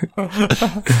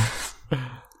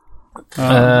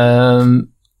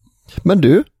 Men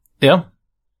du? Ja.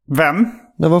 Vem?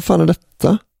 Nej, vad fan är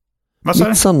detta?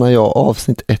 Mitt sanna jag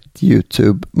avsnitt 1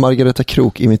 YouTube. Margareta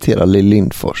Krok imiterar Lill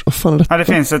Lindfors. Vad fan är detta? Ja, det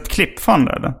finns ett klipp från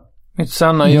det eller? Mitt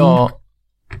sanna jag...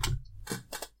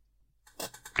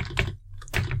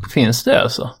 Finns det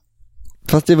alltså?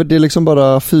 Fast det är liksom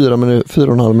bara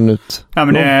 4,5 minut. Ja,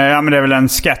 men det är väl en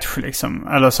sketch liksom.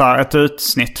 Eller så här, ett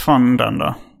utsnitt från den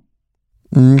då.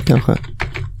 Kanske.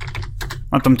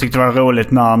 Att de tyckte det var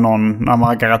roligt när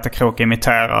Margareta Krok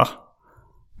imiterar.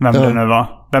 Vem det nu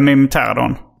var. Vem imiterade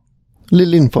hon? Lill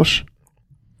Lindfors.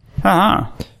 Aha.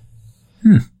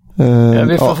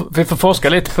 Vi får forska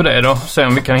lite på det då. Se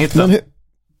om vi kan hitta.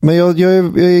 Men jag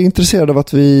är intresserad av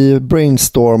att vi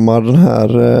brainstormar den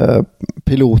här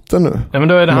piloten nu. Ja, men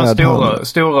då är det han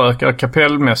storrökare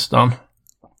kapellmästaren.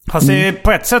 Fast det är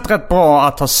på ett sätt rätt bra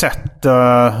att ha sett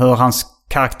hur hans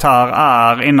karaktär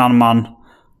är innan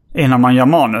man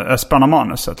gör spänner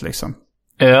manuset liksom.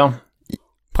 Ja.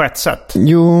 På ett sätt.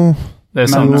 Jo. Det är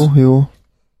sant. Jo.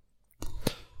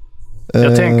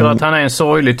 Jag tänker att han är en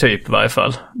sorglig typ i varje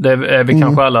fall. Det är vi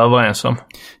kanske alla överens om.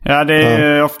 Ja, det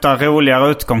är ofta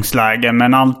roligare utgångsläge med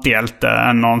en antihjälte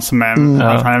än någon som är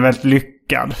att han är väldigt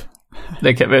lyckad.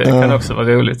 Det kan också vara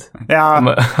roligt.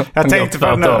 Ja, jag tänkte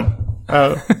på det.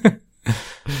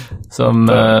 Som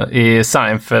i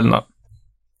Seinfeld.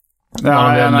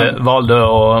 När de valde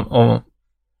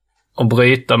att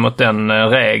bryta mot den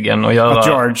regeln och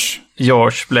göra...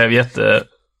 George blev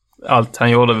allt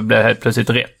han gjorde blev helt plötsligt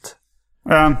rätt.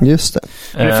 Just det.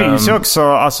 Det finns ju också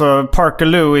Parker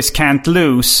Lewis Can't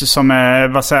Lose som är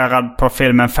baserad på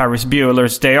filmen Ferris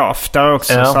Bueller's Day Off. Där är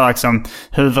också så liksom,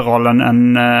 huvudrollen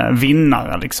en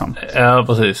vinnare liksom. Ja,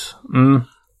 precis.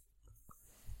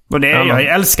 Och jag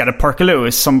älskade Parker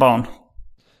Lewis som barn.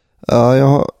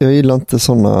 Ja, jag gillar inte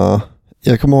såna.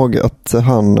 Jag kommer ihåg att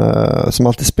han som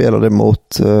alltid spelade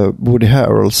mot Woody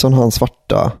Harrelson, han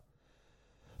svarta,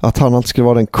 att han alltid skulle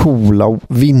vara den coola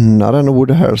vinnaren och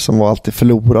Woody Harrelson var alltid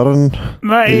förloraren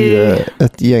i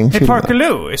ett gäng filmer. I Parker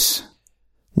Lewis?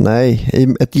 Nej,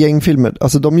 i ett gäng filmer.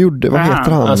 Alltså de gjorde, vad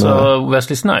heter han? Alltså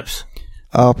Wesley Snipes.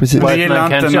 Ja, precis. Du gillar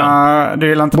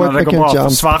inte när det går bra för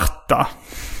svarta.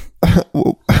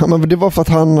 Ja, men det var för att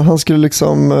han skulle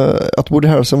liksom att Woody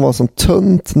Harrelson var som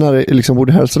tunt när det, liksom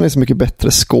Woody Harrelson är så mycket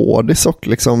bättre skådis och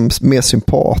liksom mer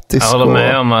sympatisk. Jag håller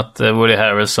med om att Woody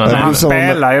Harrelson... Men han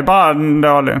spelar ju bara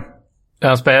dålig.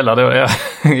 Han spelar då, ja.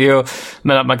 Jo,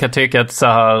 men att man kan tycka att så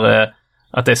här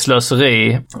att det är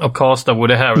slöseri att casta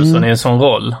Woody Harrelson i en sån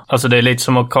roll. Alltså det är lite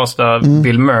som att casta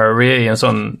Bill Murray i en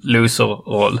sån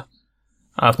loser-roll.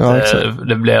 Att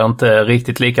det blir inte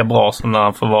riktigt lika bra som när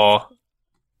han får vara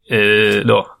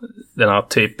då den här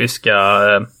typiska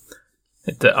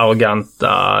lite arroganta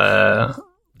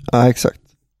ja, exakt.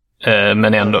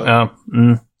 Men ändå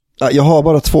Jag har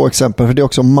bara 2 exempel, för det är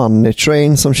också Money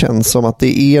Train som känns som att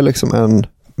det är liksom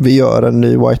vi gör en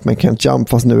ny White Man Can't Jump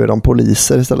fast nu är de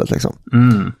poliser istället liksom.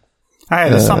 Nej,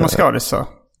 det är samma skådisar.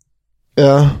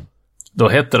 Ja. Då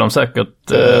hette de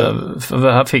säkert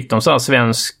här fick de så här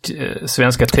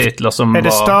svenska titlar som är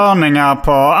det störningar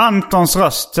på Antons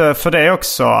röst för det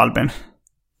också, Albin?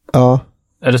 Ja.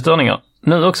 Är det störningar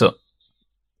nu också?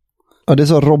 Ja, det är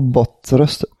så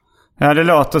robotröst. Ja, det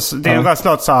låter din röst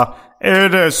låter så här. Är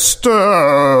det störningar?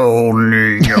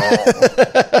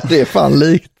 Det är fan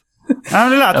likt. Ja,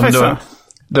 det lät faktiskt så.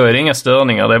 Då är det inga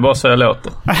störningar, det är bara så jag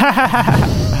låter.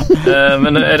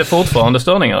 Men är det fortfarande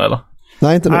störningar eller?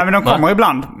 Nej, inte nu. Nej, men de kommer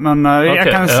ibland. Men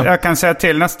jag kan säga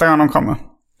till nästa gång de kommer.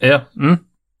 Ja.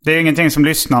 Det är ingenting som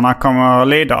lyssnarna kommer att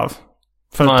lida av.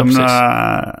 Förutom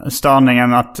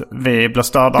störningen att vi blir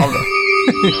störda av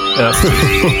det.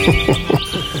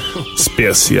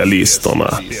 Specialisterna.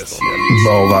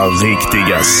 Bara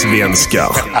riktiga svenskar.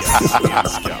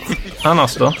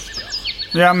 Annars då?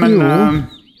 Ja, men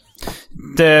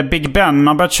Big Ben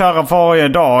har börjat köra varje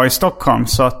dag i Stockholm.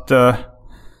 Så att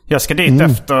jag ska dit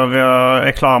efter jag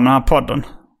är klar med den här podden.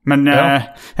 Men det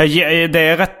är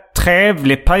en rätt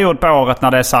trevlig period på året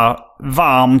när det är så här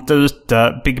varmt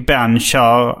ute. Big Ben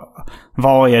kör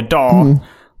varje dag.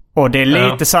 Och det är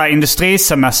lite så här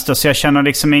industrisemester, så jag känner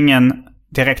liksom ingen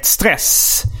direkt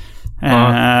stress.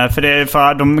 För det är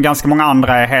för ganska många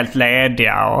andra är helt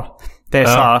lediga. Och det är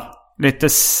så här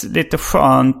lite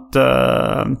skönt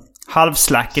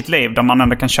halvslackigt liv där man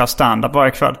ändå kan köra stand-up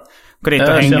varje kväll. Gå dit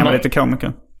och hänga med lite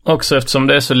komiker. Också eftersom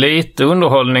det är så lite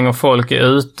underhållning och folk är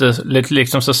ute lite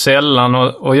liksom så sällan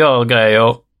och gör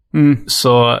grejer.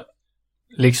 Så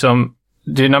liksom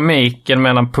dynamiken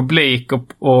mellan publik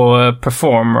och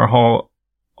performer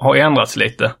har ändrats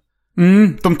lite.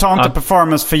 De tar inte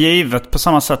performance för givet på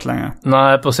samma sätt längre.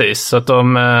 Nej, precis. Så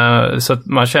att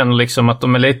man känner liksom att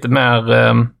de är lite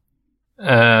mer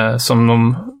som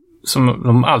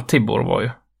de alltid borde vara ju.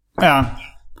 Ja,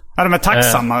 de är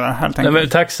tacksammare helt enkelt. De är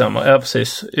tacksamma, ja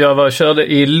precis. Jag körde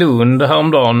i Lund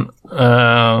häromdagen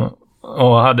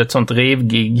och hade ett sånt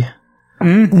rivgig.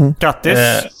 Grattis.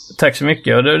 Tack så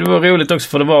mycket. Och det var roligt också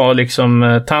för det var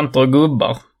liksom tanter och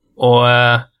gubbar. Och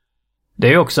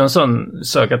det är också en sån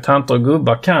sak att tanter och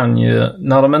gubbar kan ju,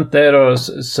 när de inte är då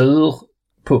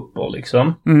surpupper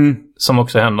liksom, som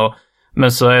också händer.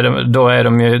 Men så är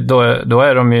då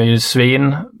är de ju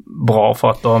svinbra för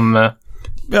att de...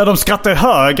 Ja, de skrattar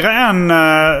högre än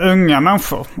unga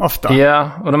människor ofta. Ja,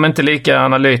 och de är inte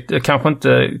lika kanske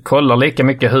inte kollar lika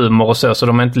mycket humor och så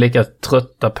de är inte lika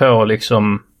trötta på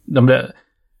liksom, de blir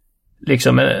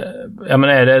liksom, jag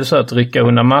menar är det så att rycka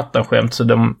undan mattan skämt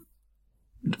så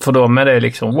för dem är det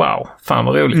liksom wow, fan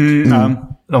vad roligt.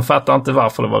 De fattar inte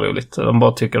varför det var roligt, de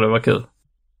bara tycker det var kul.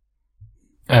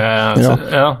 Så,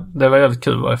 det var jävligt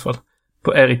kul i varje fall.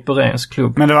 På Erik Borens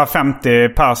klubb. Men det var 50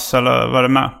 pass eller var det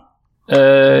med?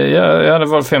 Ja, det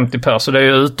var 50 pers. Så det är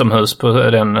ju utomhus på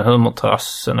den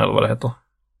humorterrassen eller vad det heter.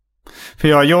 För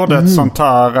jag gjorde ett sånt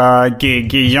här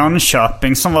gig i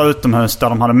Jönköping som var utomhus där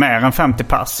de hade mer än 50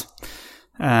 pers.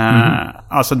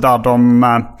 Alltså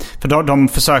där de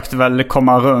försökte väl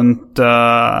komma runt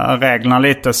reglerna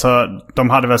lite, så de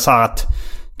hade väl så här att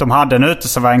de hade en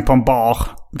uteservering på en bar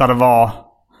där det var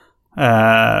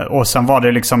och sen var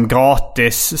det liksom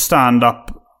gratis stand-up,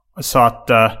 så att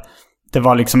det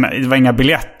var inga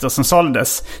biljetter som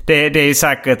såldes. Det är ju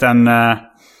säkert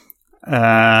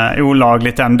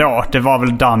olagligt ändå. Det var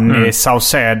väl Danny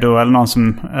Saucedo eller någon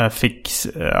som fick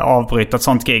avbryta ett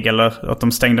sånt gig, eller att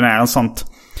de stängde ner en sånt.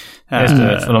 Just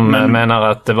det, för de menar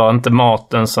att det var inte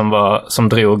maten som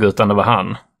drog, utan det var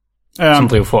han som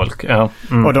drog folk. Ja.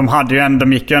 Och de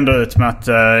gick ju ändå ut med att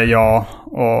jag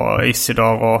och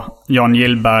Isidor och Jan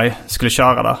Gillberg skulle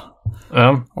köra där.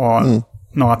 Ja. Och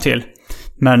några till.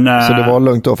 Men, så det var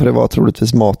lugnt då, för det var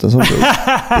troligtvis maten som drog.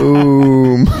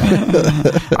 Boom!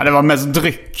 Ja, det var mest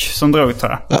dryck som drog,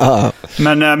 tror jag.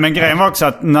 Men grejen var också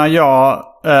att när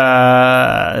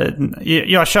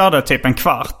jag körde typ en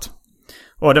kvart.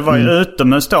 Och det var ju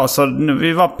utomhus då, så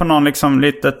vi var på någon liksom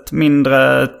litet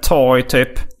mindre torg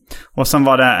typ. Och sen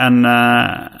var det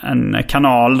en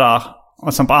kanal där.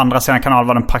 Och sen på andra sidan kanal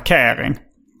var det en parkering.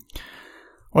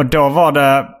 Och då var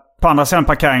det... På andra sidan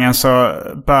parkeringen så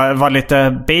var det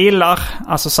lite bilar.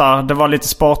 Alltså så här, det var lite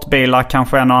sportbilar,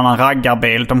 kanske en och annan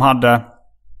raggarbil de hade.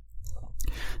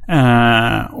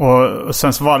 Och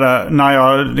sen så var det när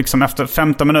jag liksom efter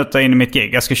 15 minuter in i mitt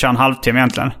gig, jag skulle köra en halvtimme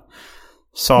egentligen,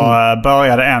 så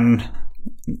började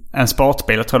en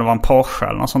sportbil, jag tror det var en Porsche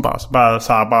eller något sånt där. Så började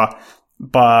så här bara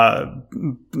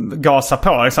gasa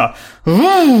på liksom.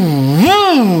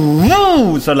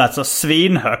 Så det lät så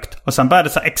svinhögt. Och sen började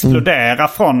det så explodera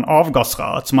från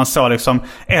avgasröret. Så man såg liksom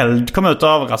eld kom ut ur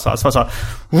avgasröret. Så var så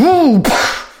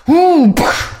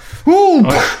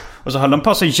och så höll de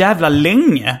på så jävla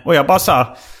länge. Och jag bara så här,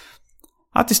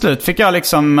 att till slut fick jag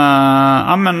liksom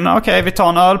men okej, vi tar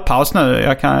en ölpaus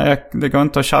nu. Det går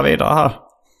inte att köra vidare här.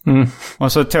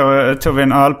 Och så tog vi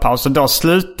en ölpaus, och då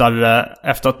slutade det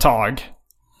efter ett tag.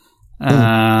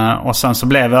 Och sen så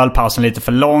blev ölpausen lite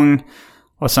för lång.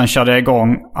 Och sen körde jag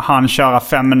igång. Han köra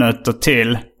 5 minuter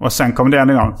till. Och sen kom det en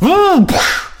gång.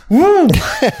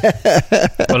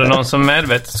 Var det någon som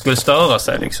medvetet skulle störa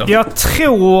sig liksom? Jag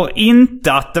tror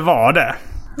inte att det var det.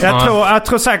 Jag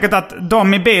tror säkert att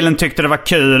de i bilen tyckte det var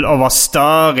kul att vara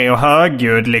störig och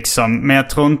högljudd liksom. Men jag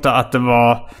tror inte att det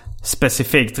var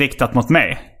specifikt riktat mot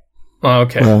mig.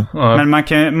 Okej. Men man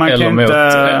kan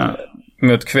inte...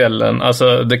 Mot kvällen.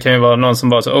 Alltså det kan ju vara någon som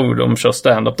bara så, de kör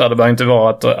stand-up där. Det behöver inte vara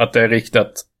att det är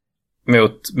riktat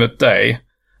mot dig.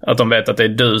 Att de vet att det är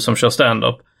du som kör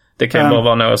stand-up. Det kan ju bara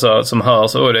vara någon så, som hör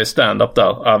så, det är stand-up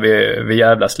där. Ja, vi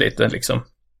jävlas lite liksom.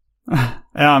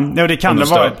 Ja, det kan det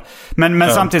vara. Men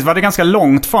samtidigt var det ganska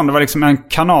långt från. Det var liksom en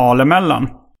kanal emellan.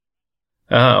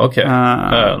 Jaha, okej.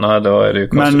 Nej, då är det ju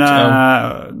konstigt.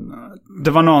 Men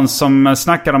det var någon som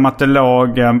snackade om att det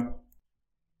låg...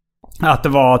 Att det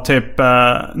var typ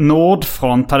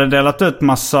Nordfront hade delat ut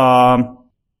massa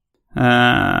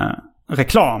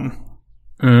reklam.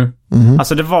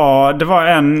 Alltså det var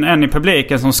en i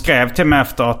publiken som skrev till mig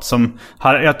efteråt, som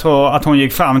jag tror att hon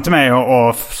gick fram till mig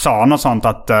och sa något sånt,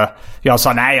 att jag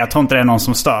sa nej, jag tror inte det är någon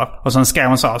som stör. Och sen skrev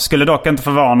hon så: skulle dock inte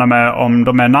förvåna mig om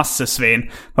de är nassesvin,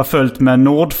 var fullt med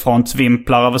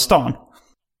Nordfrontsvimplar över stan.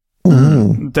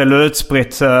 Det låg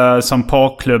utspritt som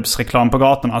porrklubbsreklam på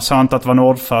gatorna. Så inte att det var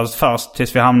Nordfront först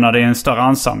tills vi hamnade i en större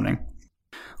ansamling.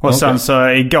 Och sen så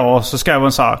igår så skrev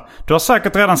hon så här: du har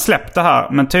säkert redan släppt det här,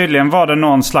 men tydligen var det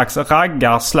någon slags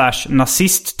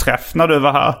raggar/nazistträff när du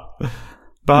var här.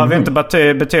 Behöver inte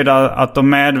betyda att de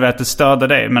medvetet störde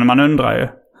dig, men man undrar ju.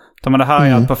 De hade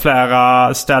härjat på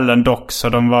flera ställen dock, så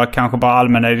de var kanske bara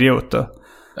allmänna idioter.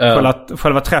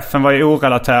 Själva träffen var ju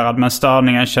orelaterad, men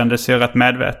störningen kändes ju rätt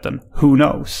medveten. Who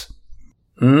knows?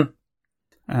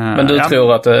 Men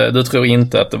du tror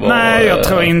inte att det var... Nej, jag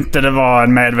tror inte det var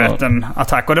en medveten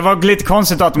attack. Och det var lite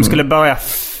konstigt att de skulle börja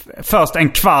först en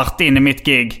kvart in i mitt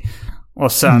gig.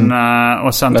 Och sen ta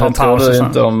en paus. Men det tror du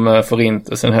inte om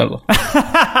förintelsen heller.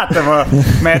 Att det var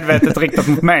medvetet riktat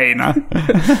mot mig, nej.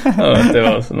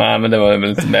 Men det var väl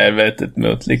inte medvetet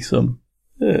mot liksom...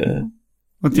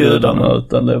 mot judarna,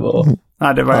 utan det var...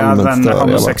 Nej, det var även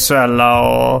homosexuella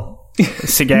och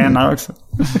zigenare också.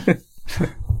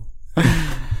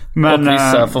 Men, och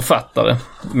vissa författare,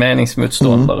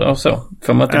 meningsmotståndare och så.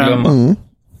 Får man inte glömma.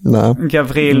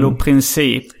 Gavrilo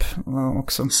Princip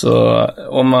också. Så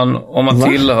om man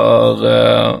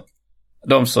tillhör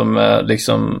de som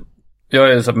liksom...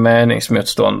 Jag är så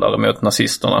meningsmotståndare mot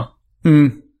nazisterna.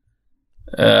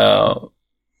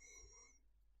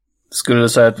 Skulle du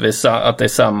säga att det är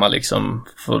samma liksom?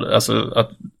 Alltså att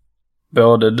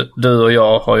både du och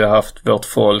jag har ju haft vårt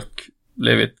folk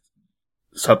blivit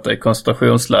satta i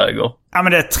koncentrationsläger. Ja,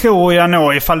 men det tror jag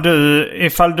nog ifall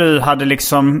du hade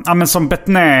liksom, ja men som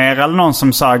Bettner eller någon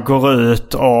som så här går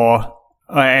ut och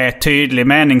är tydlig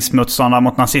meningsmotståndare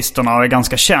mot nazisterna och är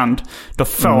ganska känd. Då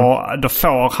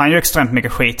får han ju extremt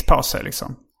mycket skit på sig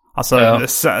liksom. Alltså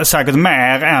säkert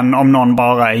mer än om någon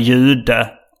bara är jude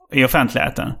i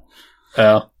offentligheten.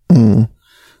 Ja.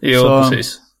 Jo,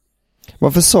 precis.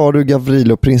 Varför sa du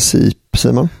Gavrilo Princip,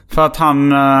 Simon? För att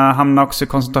han hamnade också i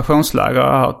koncentrationsläger,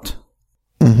 har jag hört.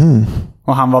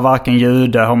 Och han var varken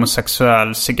jude,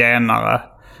 homosexuell, zigenare.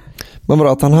 Men var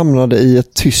det att han hamnade i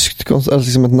ett tyskt, alltså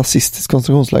liksom ett nazistiskt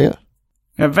koncentrationsläger?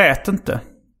 Jag vet inte.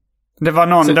 Det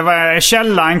var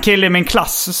Källa, en kille i min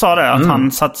klass, sa det, att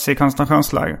han satt sig i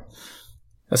koncentrationsläger.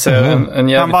 Jag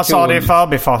ser han bara sa det i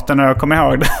förbifarten och jag kommer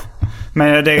ihåg det. Men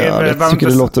jag tycker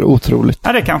det låter otroligt.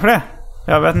 Ja, det är kanske det.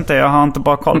 Jag vet inte, jag har inte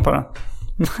bara koll på det.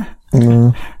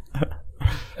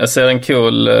 Jag ser en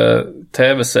cool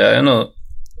tv-serie nu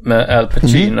med Al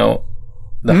Pacino,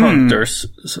 The Hunters,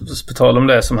 på tal om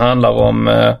det, som handlar om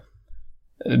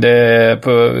det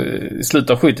i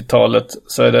slutet av 70-talet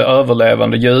så är det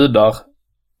överlevande judar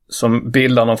som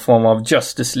bildar någon form av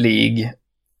Justice League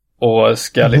och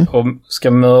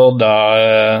ska mörda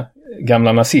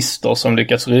gamla nazister som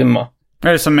lyckats rymma.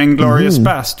 Är det som Inglourious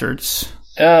Bastards?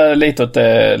 Ja, lite åt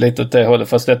det hållet,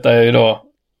 fast detta är ju då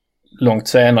långt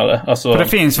senare. Alltså, för det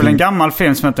finns väl en gammal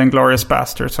film som heter Inglourious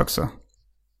Bastards också?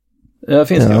 Ja, det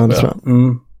finns det.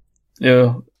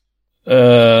 Ja.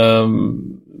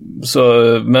 Så,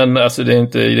 men alltså det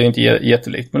är inte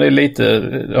jättelikt, men det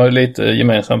är lite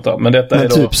gemensamt då. Men detta är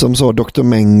då typ som så Dr.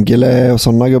 Mengele och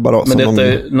sådana gubbar då. Men detta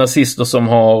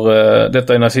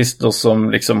är nazister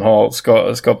som liksom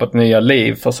har skapat nya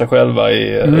liv för sig själva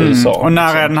i USA. Och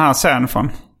när är den här scenen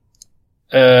från?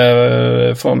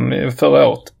 Från förra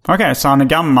året. Okej, så han är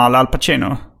gammal, Al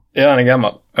Pacino? Ja, han är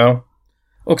gammal, ja.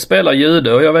 Och spelar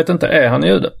jude, och jag vet inte, är han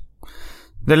jude?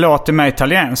 Det låter mig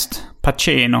italienskt.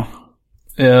 Pacino.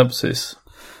 Ja, precis.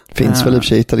 Finns väl i och för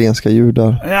sig italienska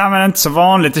judar. Ja, men inte så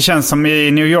vanligt. Det känns som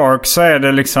i New York så är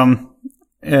det liksom...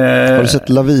 Har du sett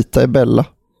La Vita e Bella?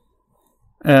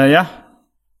 Ja.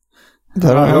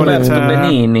 Där har Roberto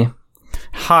Benigni.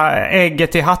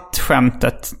 Ägget i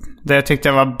hatt-skämtet. Det tyckte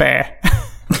jag var B.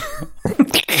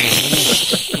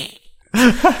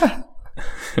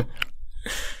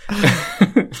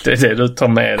 Det är det du tar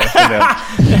med dig för den.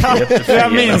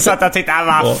 Jag minns att jag tyckte,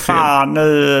 vad fan,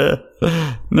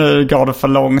 nu går det för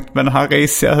långt med den här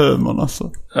risiga humorn.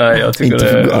 Alltså. Nej, jag tycker det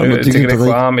är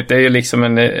charmigt. Det är ju liksom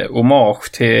en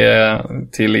hommage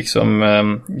till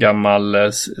liksom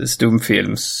gammal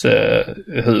stumfilms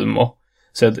humor.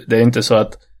 Så det är inte så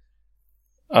att,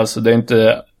 alltså det är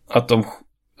inte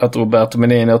att Roberto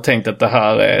Benigni har tänkt att det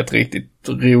här är ett riktigt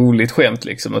roligt skämt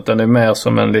liksom, utan det är mer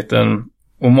som en liten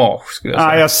hommage, skulle jag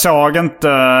säga. Jag såg inte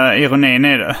ironin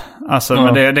i det. Alltså,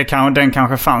 men den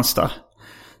kanske fanns där.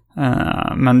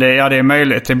 Men det är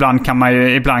möjligt. Ibland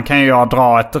kan jag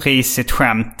dra ett risigt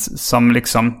skämt som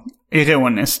liksom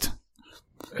ironiskt.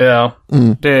 Ja.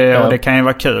 Det kan ju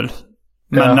vara kul.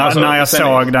 Men när jag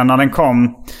såg den, när den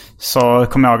kom, så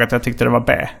kom jag ihåg att jag tyckte det var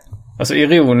B. Alltså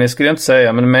ironiskt skulle jag inte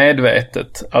säga, men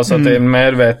medvetet. Alltså att det är en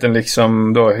medveten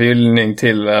liksom då hyllning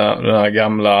till den här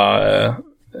gamla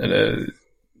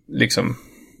liksom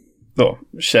då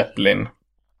Chaplin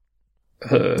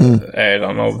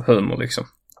eran av humor liksom.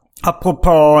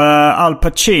 Apropå Al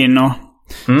Pacino,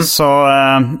 så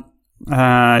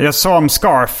jag såg om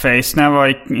Scarface när jag var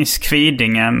i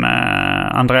Kvidinge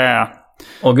med Andrea.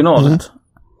 Originalet?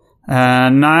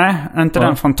 Nej, inte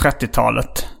den från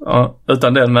 30-talet. Ja,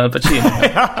 utan den med Al Pacino.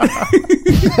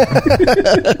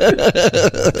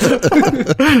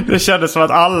 Det kändes som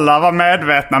att alla var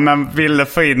medvetna men ville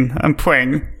få in en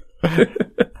poäng.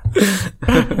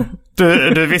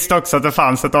 Du visste också att det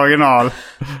fanns ett original.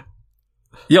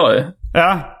 Ja.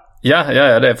 Ja. Ja,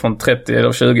 det är från 30- eller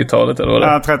 20-talet eller vad det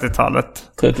är. Ja, 30-talet.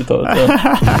 30-talet, ja.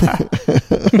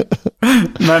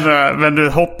 Men du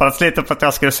hoppades lite på att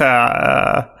jag skulle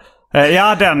säga...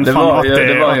 den det från var 80.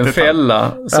 Det var ju en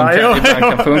fälla som ibland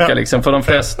kan funka liksom. För de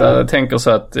flesta tänker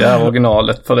så att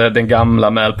originalet, för det är den gamla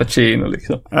med Al Pacino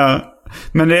liksom. Ja.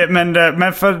 Men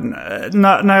för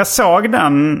när jag såg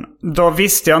den, då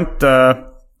visste jag inte...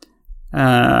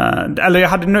 eller jag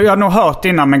hade nog hört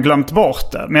innan men glömt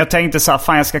bort det. Men jag tänkte så här,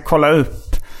 fan jag ska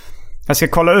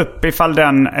kolla upp ifall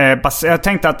den jag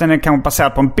tänkte att den är kanske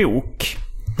baserad på en bok.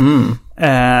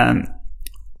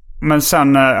 Men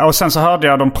sen så hörde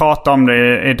jag dem prata om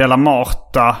det i Della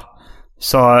Marta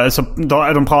Så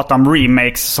de pratar om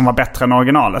remakes som var bättre än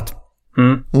originalet.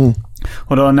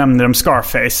 Och då nämnde de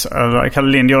Scarface, eller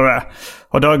Kalle Lind gjorde det.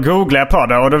 Och då googlade jag på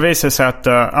det och då visade det sig att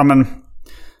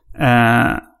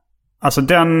alltså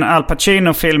den Al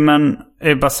Pacino-filmen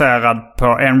är baserad på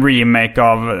en remake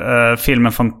av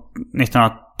filmen från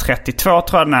 1932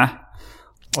 tror jag den är.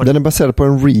 Och den är baserad på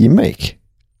en remake?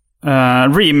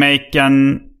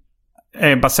 Remaken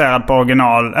är baserad på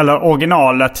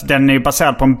originalet, den är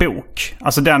baserad på en bok.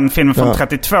 Alltså den filmen från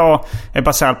 32 är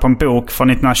baserad på en bok från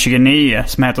 1929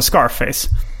 som heter Scarface.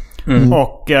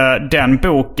 Och den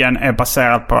boken är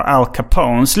baserad på Al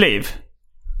Capones liv.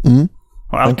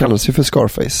 Den kallas ju för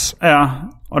Scarface. Ja,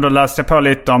 och då läste jag på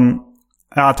lite om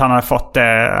att han hade fått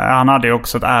det. Han hade ju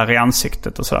också ett ärr i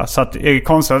ansiktet och sådär. Så att det är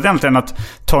konstigt egentligen att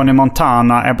Tony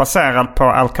Montana är baserad på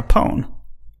Al Capone.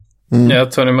 Ja,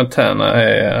 Tony Montana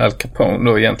är Al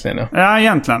Capone då egentligen. Ja,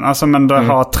 egentligen. Alltså, men det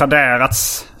har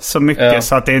traderats så mycket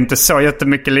så att det är inte så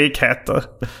jättemycket likheter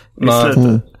i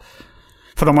slutet.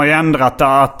 För de har ju ändrat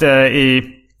att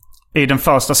i den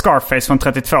första Scarface från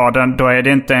 32 då är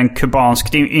det inte en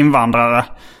kubansk invandrare.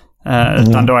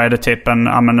 Utan då är det typ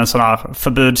en sån här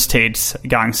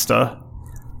förbudstidsgangster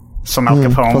som Al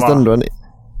Capone fast var. Ändå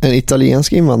en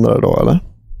italiensk invandrare då, eller?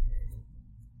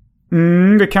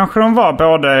 Det kanske de var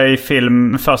både i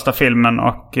första filmen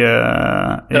och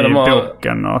i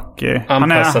boken. Och,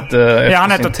 han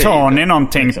heter Tony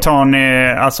någonting. Liksom. Tony,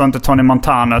 alltså inte Tony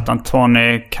Montana utan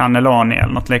Tony Cannelloni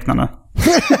eller något liknande.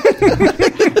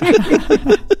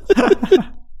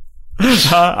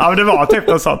 Ja, men det var typ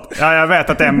något sånt. Ja, jag vet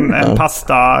att det är en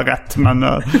pasta-rätt,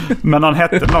 men han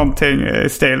hette någonting i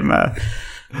stil med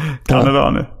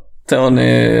Cannelloni.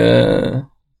 Tony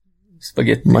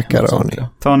Spaghetti. Macaroni.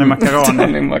 Tony Macaroni.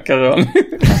 Tony Macaroni.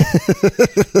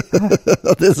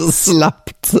 Det är så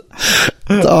slappt.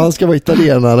 Han ska vara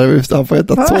italienare. Han får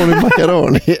heta Tony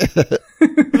Macaroni.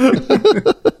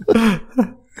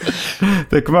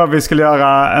 Det kommer att vi skulle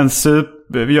göra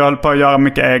vi höll på att göra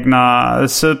mycket egna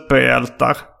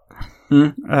superhjältar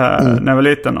när jag var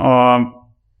liten.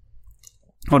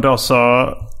 Och då så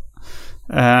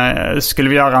skulle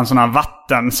vi göra en sån här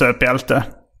vattensuperhjälte.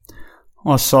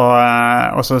 Och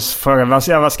så frågade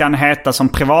jag vad ska han heta som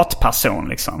privatperson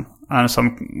liksom.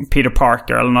 Som Peter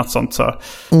Parker eller något sånt. Så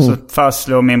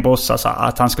föreslog min brorsa så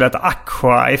att han skulle heta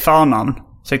Aqua i förnamn.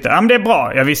 Så jag men det är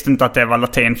bra. Jag visste inte att det var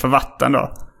latin för vatten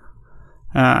då.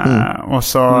 Och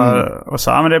så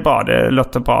men det är bra, det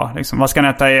låter bra liksom. Vad ska han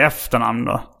heta i efternamn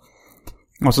då?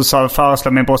 Och så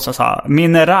föreslog min brorsa så här: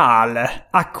 Minerale,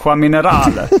 Aqua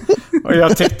Minerale. Och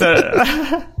jag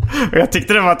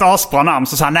tyckte det var ett asbra namn.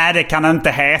 Så sa han, nej det kan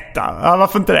inte heta. Ja,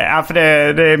 varför inte det? Ja, för det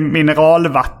är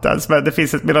mineralvatten. Det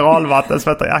finns ett mineralvatten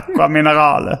som heter Aqua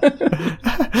Minerale.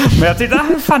 Men jag tyckte,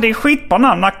 fan det är skitbra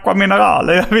namn, Aqua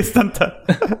Minerale. Jag visste inte.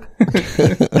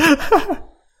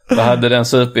 Vad hade den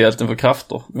superhjälten för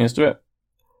krafter? Minns du det?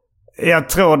 Jag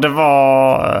tror det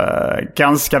var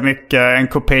ganska mycket en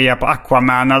kopia på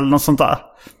Aquaman eller något sånt där.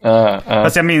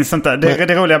 Alltså jag minns inte.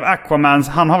 Det roliga med Aquaman,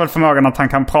 han har väl förmågan att han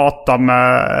kan prata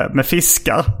med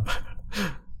fiskar.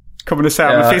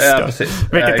 Kommunicera med fiskar. Ja,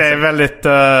 vilket är väldigt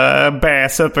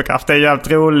B-superkraft. Det är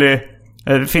jävligt roligt.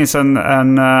 Det finns en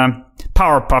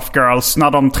Powerpuff Girls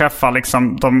när de träffar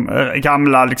liksom de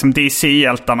gamla liksom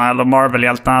DC-hjältarna eller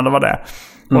Marvel-hjältarna eller vad det är.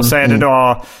 Och så är det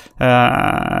då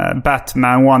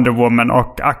Batman, Wonder Woman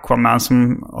och Aquaman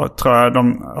som tror jag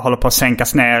de håller på att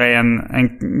sänkas ner i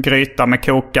en gryta med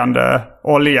kokande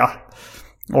olja.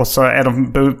 Och så är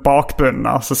de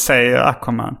bakbundna och så säger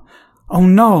Aquaman: "Oh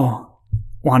no,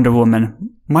 Wonder Woman,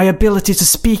 my ability to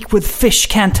speak with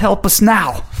fish can't help us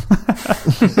now."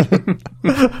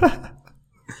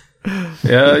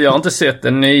 Jag har inte sett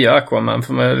den nya Aquaman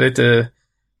för mig lite...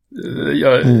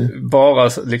 Jag bara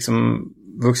liksom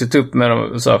vuxit upp med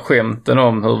de så här skämten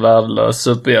om hur värdelös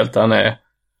superhjälte han är.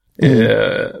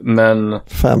 Men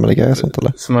Family Guy och sånt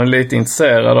eller? Som man är lite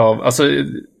intresserad av. Alltså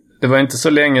det var inte så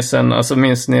länge sedan, alltså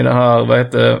minns ni det här,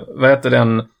 vad heter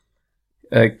den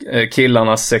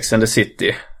killarnas Sex and the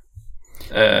City?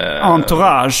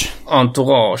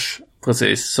 Entourage,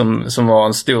 precis, som var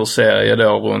en stor serie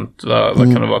då runt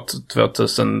vad kan det vara,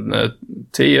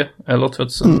 2010 eller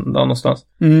 2000 där någonstans.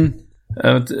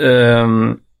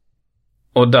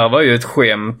 Och där var ju ett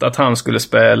skämt att han skulle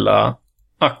spela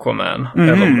Aquaman.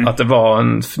 Eller att det var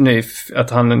en ny,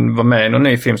 att han var med i någon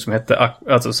ny film som hette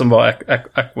som var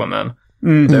Aquaman.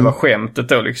 Det var skämtet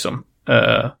då liksom.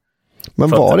 Men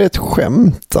var det ett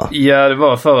skämt då? Ja, det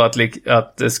var för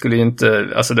att det skulle inte,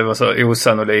 alltså det var så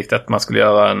osannolikt att man skulle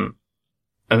göra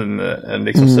en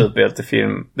liksom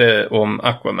superhjältefilm om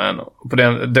Aquaman. Och på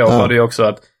den då var det ju också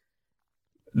att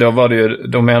då var det ju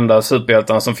de enda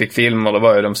superhjältarna som fick filmer, det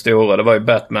var ju de stora. Det var ju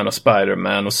Batman och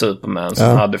Spider-Man och Superman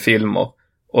som hade filmer.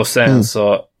 Och sen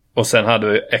sen hade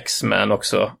vi X-Men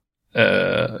också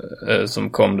som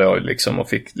kom då liksom och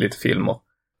fick lite filmer.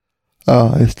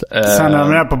 Ja, just det. Sen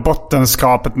är de på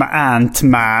bottenskapet med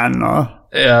Ant-Man och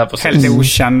helt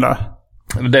okända.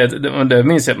 Det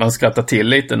minns jag att man skrattade till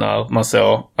lite när man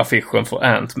såg affischen för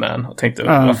Ant-Man och tänkte,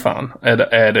 vad fan,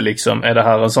 är det liksom, är det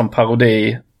här en sån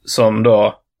parodi som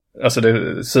då, alltså det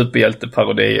är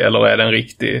superhjälteparodi, eller är det en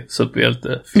riktig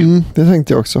superhjältefilm? Det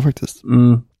tänkte jag också faktiskt.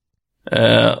 Man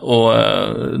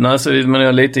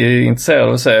är lite intresserad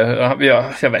av att se.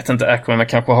 Jag vet inte, Aquaman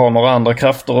kanske har några andra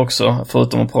krafter också,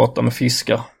 förutom att prata med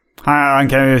fiskar. Han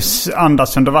kan ju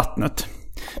andas under vattnet.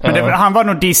 Men han var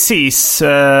nog DCs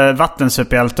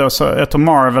vattensuperhjälte, och så jag tror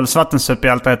Marvels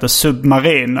vattensuperhjälte heter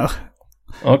Submariner.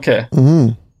 Okej.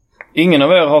 Ingen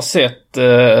av er har sett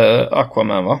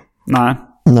Aquaman, va? Nej.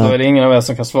 Då är det ingen av er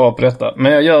som kan svara på detta.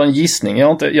 Men jag gör en gissning. Jag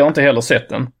har inte heller sett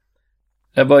den.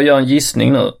 Jag bara gör en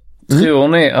gissning nu. Tror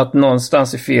ni att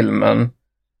någonstans i filmen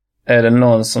är det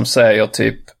någon som säger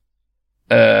typ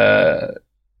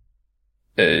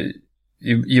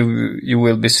you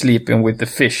will be sleeping with the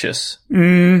fishes?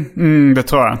 Det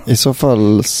tror jag. I så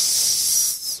fall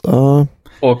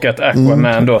och att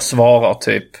Aquaman då svarar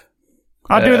typ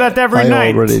I do that every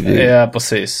night. Ja,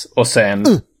 precis. Och sen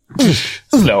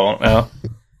slår han.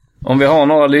 Om vi har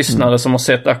några lyssnare som har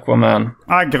sett Aquaman.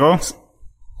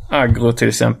 Agro till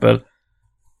exempel.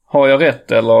 Har jag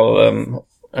rätt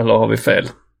eller har vi fel?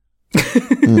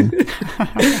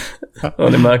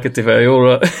 Och ni märker till vad jag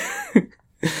gjorde.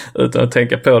 Utan att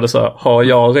tänka på det så här, har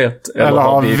jag rätt eller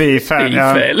har vi fel?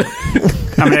 Ja,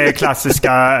 men det är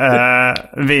klassiska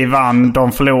vi vann,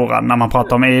 de förlorade när man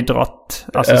pratar om idrott.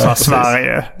 Alltså så här,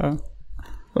 Sverige.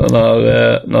 Och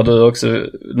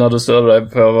när du stödde dig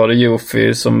på var det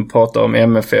Jofi som pratade om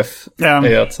MFF.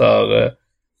 Är att så här,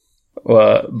 och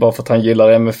bara för att han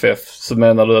gillar MFF så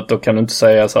menar du att då kan du inte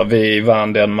säga så här, vi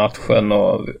vann den matchen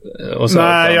och så.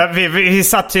 Nej, vi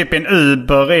satt typ i en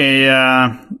Uber i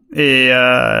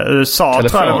USA,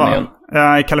 tror jag det var.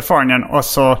 Ja, i Kalifornien. Och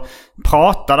så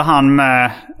pratade han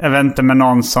med, jag vet inte, med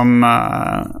någon som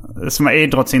var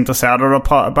idrottsintresserad. Och då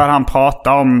började han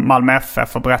prata om Malmö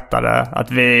FF och berättade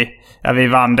att vi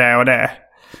vann det och det.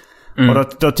 Och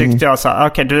då tyckte jag så här,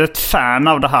 okej, du är ett fan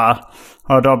av det här.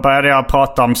 Och då började jag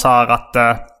prata om så här att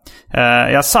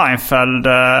Seinfeld,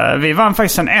 vi vann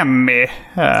faktiskt en Emmy.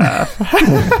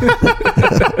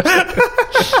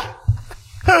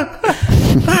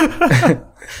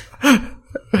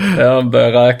 Jag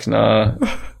börjar räkna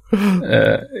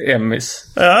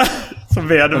Emmys. Ja, så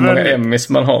vi hade hur många Emmys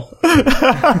man har.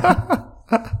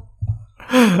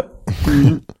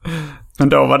 Men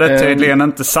då var det tydligen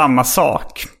inte samma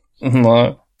sak.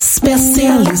 Nej.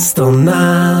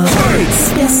 Specialisterna.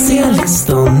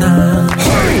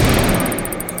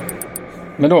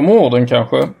 Med de orden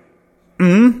kanske.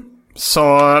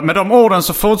 Så med de orden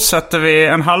så fortsätter vi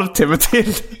en halvtimme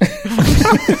till.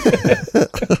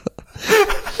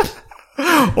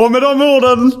 Och med de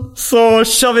orden så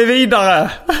kör vi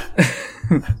vidare.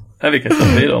 Nej, vi kan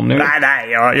köra vidare om ni vill. Nej,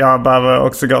 jag behöver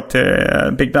också gå till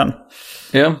Big Ben.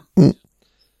 Ja.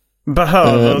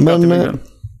 Behöver gå till Big Ben.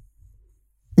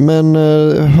 Men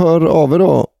hör av er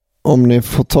då om ni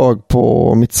får tag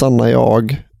på mitt sanna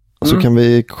jag. Så kan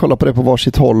vi kolla på det på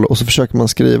varsitt håll och så försöker man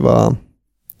skriva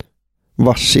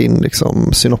varsin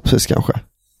liksom synopsis kanske.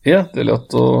 Ja, det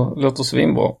låter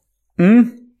svinbra.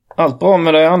 Allt bra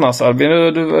med dig annars, Albin?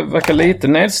 Du verkar lite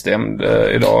nedstämd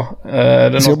idag. Så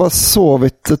jag har bara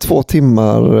sovit 2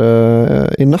 timmar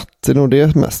i natt. Det är nog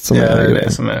det mest som är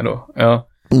det som är då. Ja.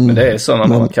 Men det är så när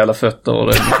man har kalla fötter och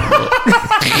det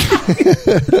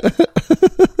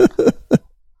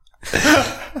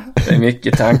det är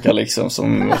mycket tankar liksom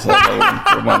som och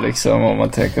man liksom, om man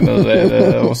tänker nu är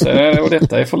det, och sen och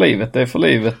detta är för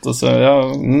livet och så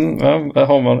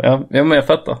har man men jag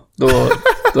fattar.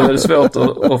 Då är det svårt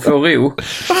att få ro.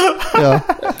 Ja.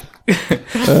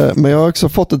 Men jag har också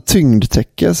fått ett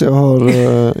tyngdtäcke så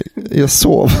jag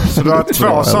sov. Så du har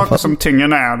 2 saker som tynger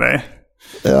ner dig.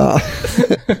 Ja,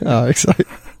 exakt.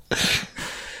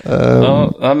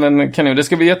 Ja, men kan det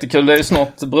ska bli jättekul. Det är ju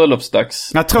snart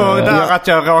bröllopsdags. Jag tror att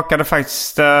jag råkade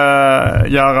faktiskt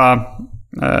göra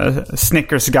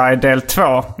Snickers Guy del 2.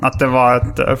 Att det var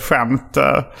ett skämt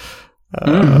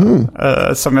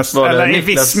som jag ställde i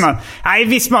viss mån. Nej, i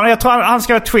viss mån. Jag tror han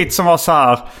skrev ett tweet som var så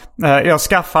här: jag har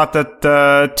skaffat ett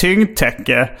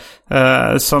tyngdtäcke.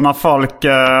 Så när folk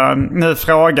nu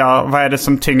frågar vad är det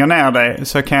som tynger ner dig,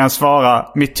 så kan jag svara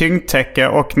mitt tyngdtäcke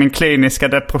och min kliniska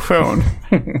depression.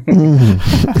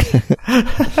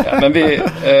 Ja, men vi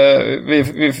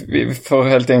får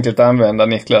helt enkelt använda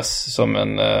Niklas som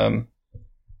en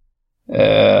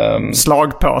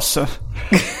slagpåse.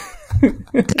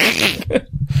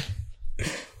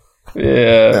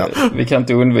 Vi kan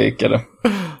inte undvika det.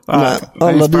 Nej,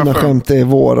 alla dina skämt är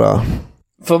våra.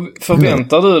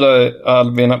 Förväntar du dig,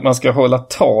 Albin, att man ska hålla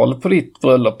tal på ditt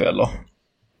bröllop, eller?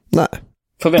 Nej.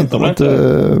 Förväntar du inte?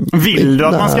 Vill du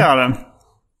att man ska göra den?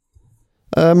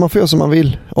 Man får göra som man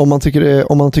vill. Om man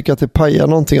tycker att det pajar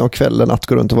någonting av kvällen att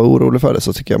gå runt och vara orolig för det,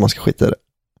 så tycker jag man ska skita i det.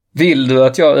 Vill du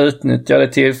att jag utnyttjar det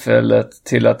tillfället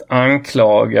till att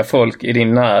anklaga folk i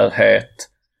din närhet,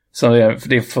 som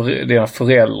dina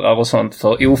föräldrar och sånt,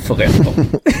 för oförrätter?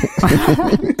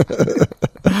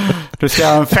 Du ska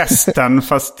göra en festen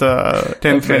fast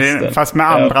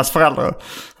med andras föräldrar.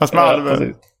 Fast med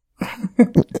Albin.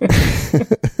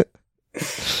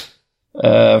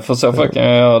 För så fall kan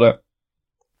jag göra det.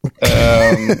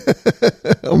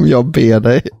 Om jag ber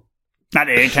dig. Nej,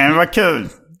 det kan ju vara kul.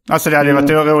 Alltså det hade ju varit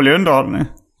en rolig underhållning.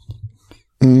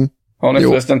 Har ni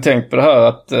förresten tänkt på det här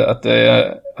att det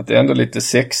är ändå lite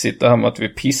sexigt det här med att vi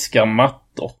piskar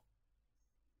mattor?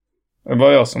 Det är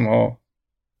bara jag som har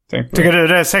tänkt på det. Tycker du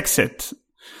det är sexigt?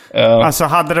 Alltså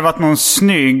hade det varit någon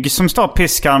snygg som står och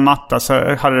piskar en matta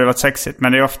så hade det varit sexigt.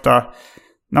 Men det är ofta,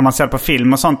 när man ser på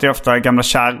film och sånt, det är ofta gamla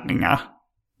kärringar.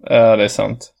 Ja, det är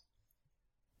sant.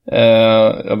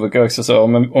 Jag brukar också säga,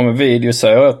 om en video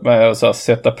säger åt mig att så här,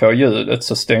 sätta på ljudet,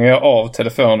 så stänger jag av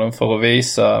telefonen för att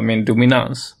visa min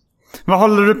dominans. Vad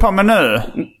håller du på med nu?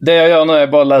 Det jag gör nu är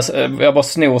jag bara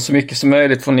snor så mycket som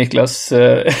möjligt från Niklas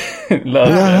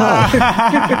lärare.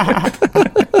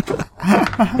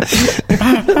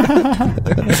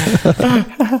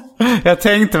 Jag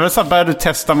tänkte väl så här, började du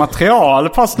testa material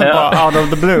fast nu bara out of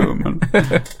the blue.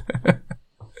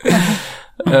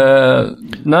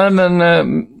 Nej, men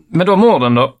med de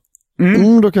orden då.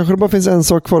 Då kanske det bara finns en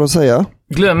sak kvar att säga.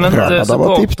 Glöm inte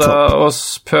supporta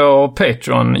oss på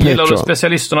Patreon. Gillar du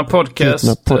Specialisterna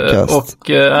podcast och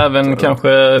även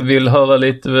kanske vill höra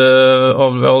lite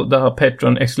av det här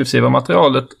Patreon-exklusiva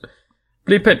materialet,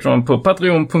 bli Patreon på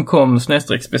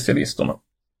patreon.com/specialisterna.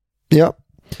 Ja.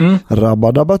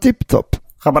 Rabadabba tipptopp.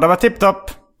 Rabadabba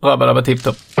tipptopp. Rabadabba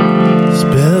tipptopp.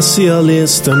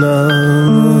 Specialisterna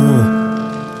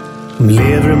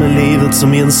lever med livet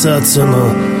som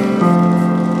insatserna.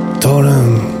 Tar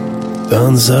den,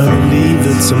 dansar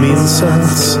livet som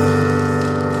insats.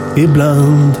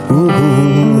 Ibland,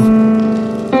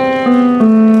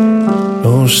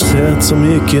 Jag har sett så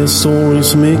mycket sorg,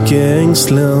 så mycket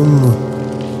ängslan.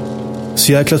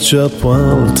 Så jäkla kött på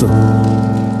allt.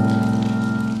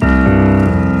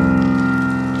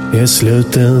 I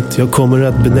slutet, jag kommer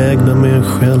att benägna mig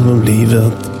själv om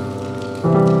livet.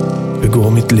 Begå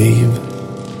mitt liv.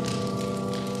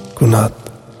 Godnatt.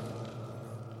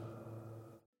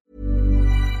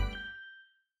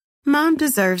 Mom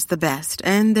deserves the best,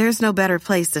 and there's no better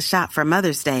place to shop for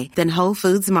Mother's Day than Whole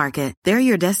Foods Market. They're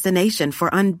your destination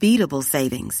for unbeatable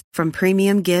savings, from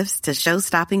premium gifts to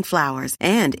show-stopping flowers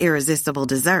and irresistible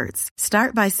desserts.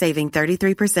 Start by saving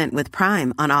 33% with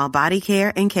Prime on all body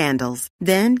care and candles.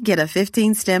 Then get a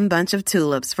 15-stem bunch of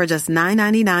tulips for just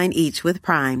 $9.99 each with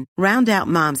Prime. Round out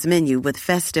Mom's menu with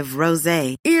festive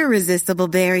rosé, irresistible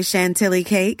berry chantilly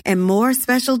cake, and more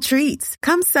special treats.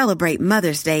 Come celebrate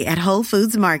Mother's Day at Whole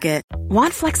Foods Market.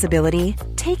 Want flexibility?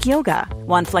 Take yoga.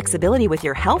 Want flexibility with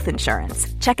your health insurance?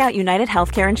 Check out United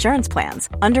Healthcare Insurance Plans.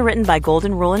 Underwritten by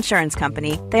Golden Rule Insurance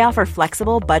Company, they offer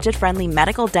flexible, budget-friendly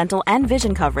medical, dental, and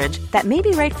vision coverage that may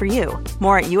be right for you.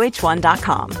 More at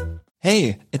uh1.com.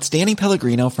 Hey, it's Danny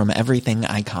Pellegrino from Everything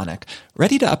Iconic.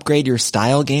 Ready to upgrade your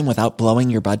style game without blowing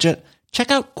your budget?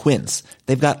 Check out Quince.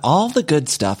 They've got all the good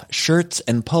stuff, shirts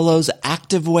and polos,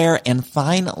 activewear, and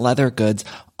fine leather goods,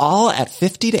 all at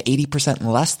 50 to 80%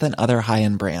 less than other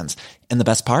high-end brands. And the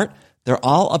best part? They're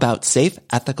all about safe,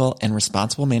 ethical, and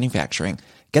responsible manufacturing.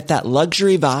 Get that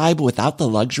luxury vibe without the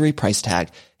luxury price tag.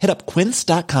 Hit up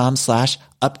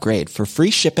quince.com/upgrade for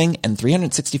free shipping and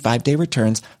 365-day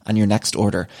returns on your next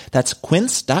order. That's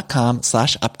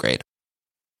quince.com/upgrade.